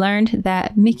Quincy learned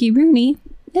that Mickey Rooney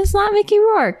is not Mickey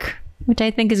Rourke, which I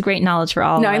think is great knowledge for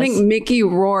all of us. No, I think Mickey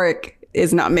Rourke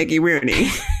is not Mickey Rooney.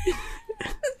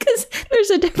 Because there's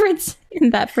a difference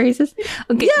in that phrases.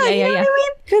 Okay, yeah.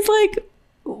 Because like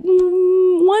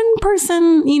one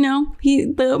person,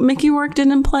 the Mickey Rourke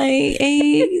didn't play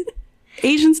a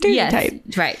Asian stereotype.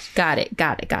 Yes, right. Got it.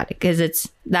 Because it's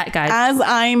that guy. As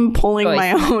I'm pulling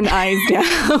my own eyes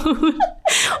down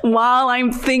while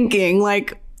I'm thinking,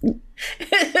 like,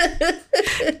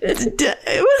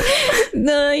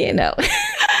 no,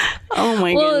 Oh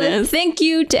my goodness. Thank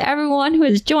you to everyone who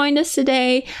has joined us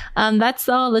today. That's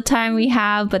all the time we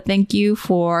have, but thank you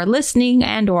for listening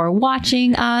and or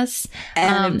watching us.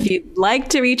 And if you'd like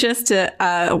to reach us to,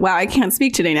 wow, I can't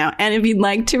speak today now. And if you'd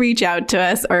like to reach out to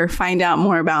us or find out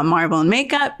more about Marvel and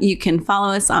Makeup, you can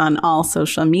follow us on all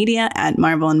social media at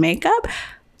Marvel and Makeup.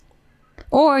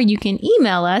 Or you can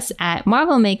email us at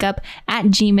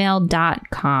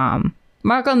marvelmakeup@gmail.com.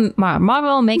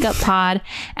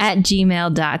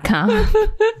 marvelmakeuppod@gmail.com.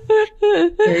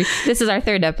 This is our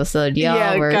 3rd episode, y'all.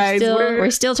 Yeah, we're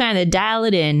still trying to dial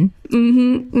it in.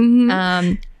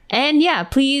 And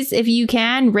please, if you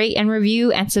can, rate and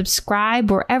review and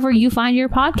subscribe wherever you find your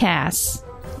podcasts.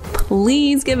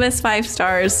 Please give us 5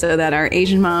 stars so that our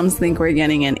Asian moms think we're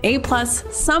getting an A+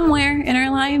 somewhere in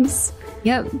our lives.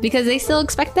 Yep, because they still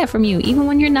expect that from you, even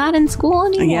when you're not in school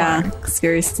anymore. Yeah,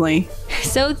 seriously.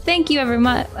 So thank you,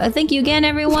 everyone. Thank you again,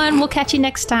 everyone. We'll catch you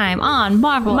next time on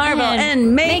Marvel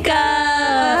and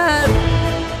Makeup.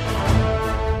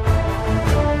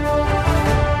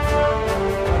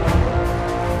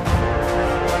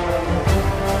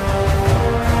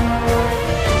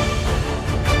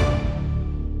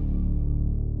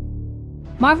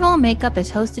 Marvel and Makeup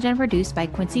is hosted and produced by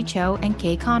Quincy Cho and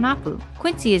Kei Kaonapu.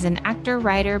 Quincy is an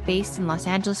actor-writer based in Los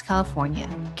Angeles, California.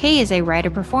 Kei is a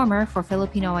writer-performer for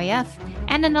Filipino AF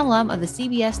and an alum of the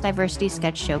CBS Diversity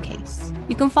Sketch Showcase.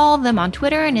 You can follow them on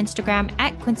Twitter and Instagram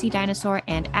at Quincy Dinosaur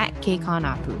and at Kei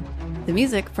Kaonapu. The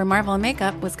music for Marvel and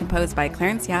Makeup was composed by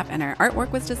Clarence Yap and our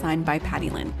artwork was designed by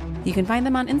Patty Lynn. You can find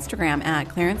them on Instagram at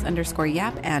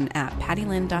Clarence_Yap and at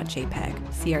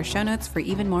pattylyn.jpg. See our show notes for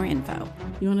even more info.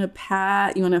 You want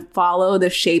to follow the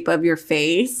shape of your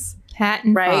face. Pat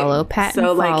and follow. Pat and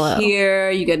follow. So like here,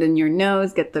 you get in your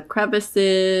nose, get the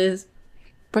crevices.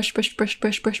 Brush, brush, brush,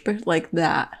 brush, brush, brush, like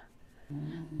that.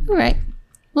 All right.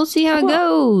 We'll see how it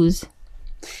goes.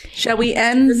 Shall we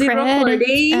end the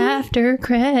recording? After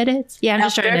credits. Yeah, I'm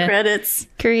just trying to credits.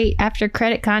 create after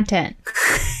credit content.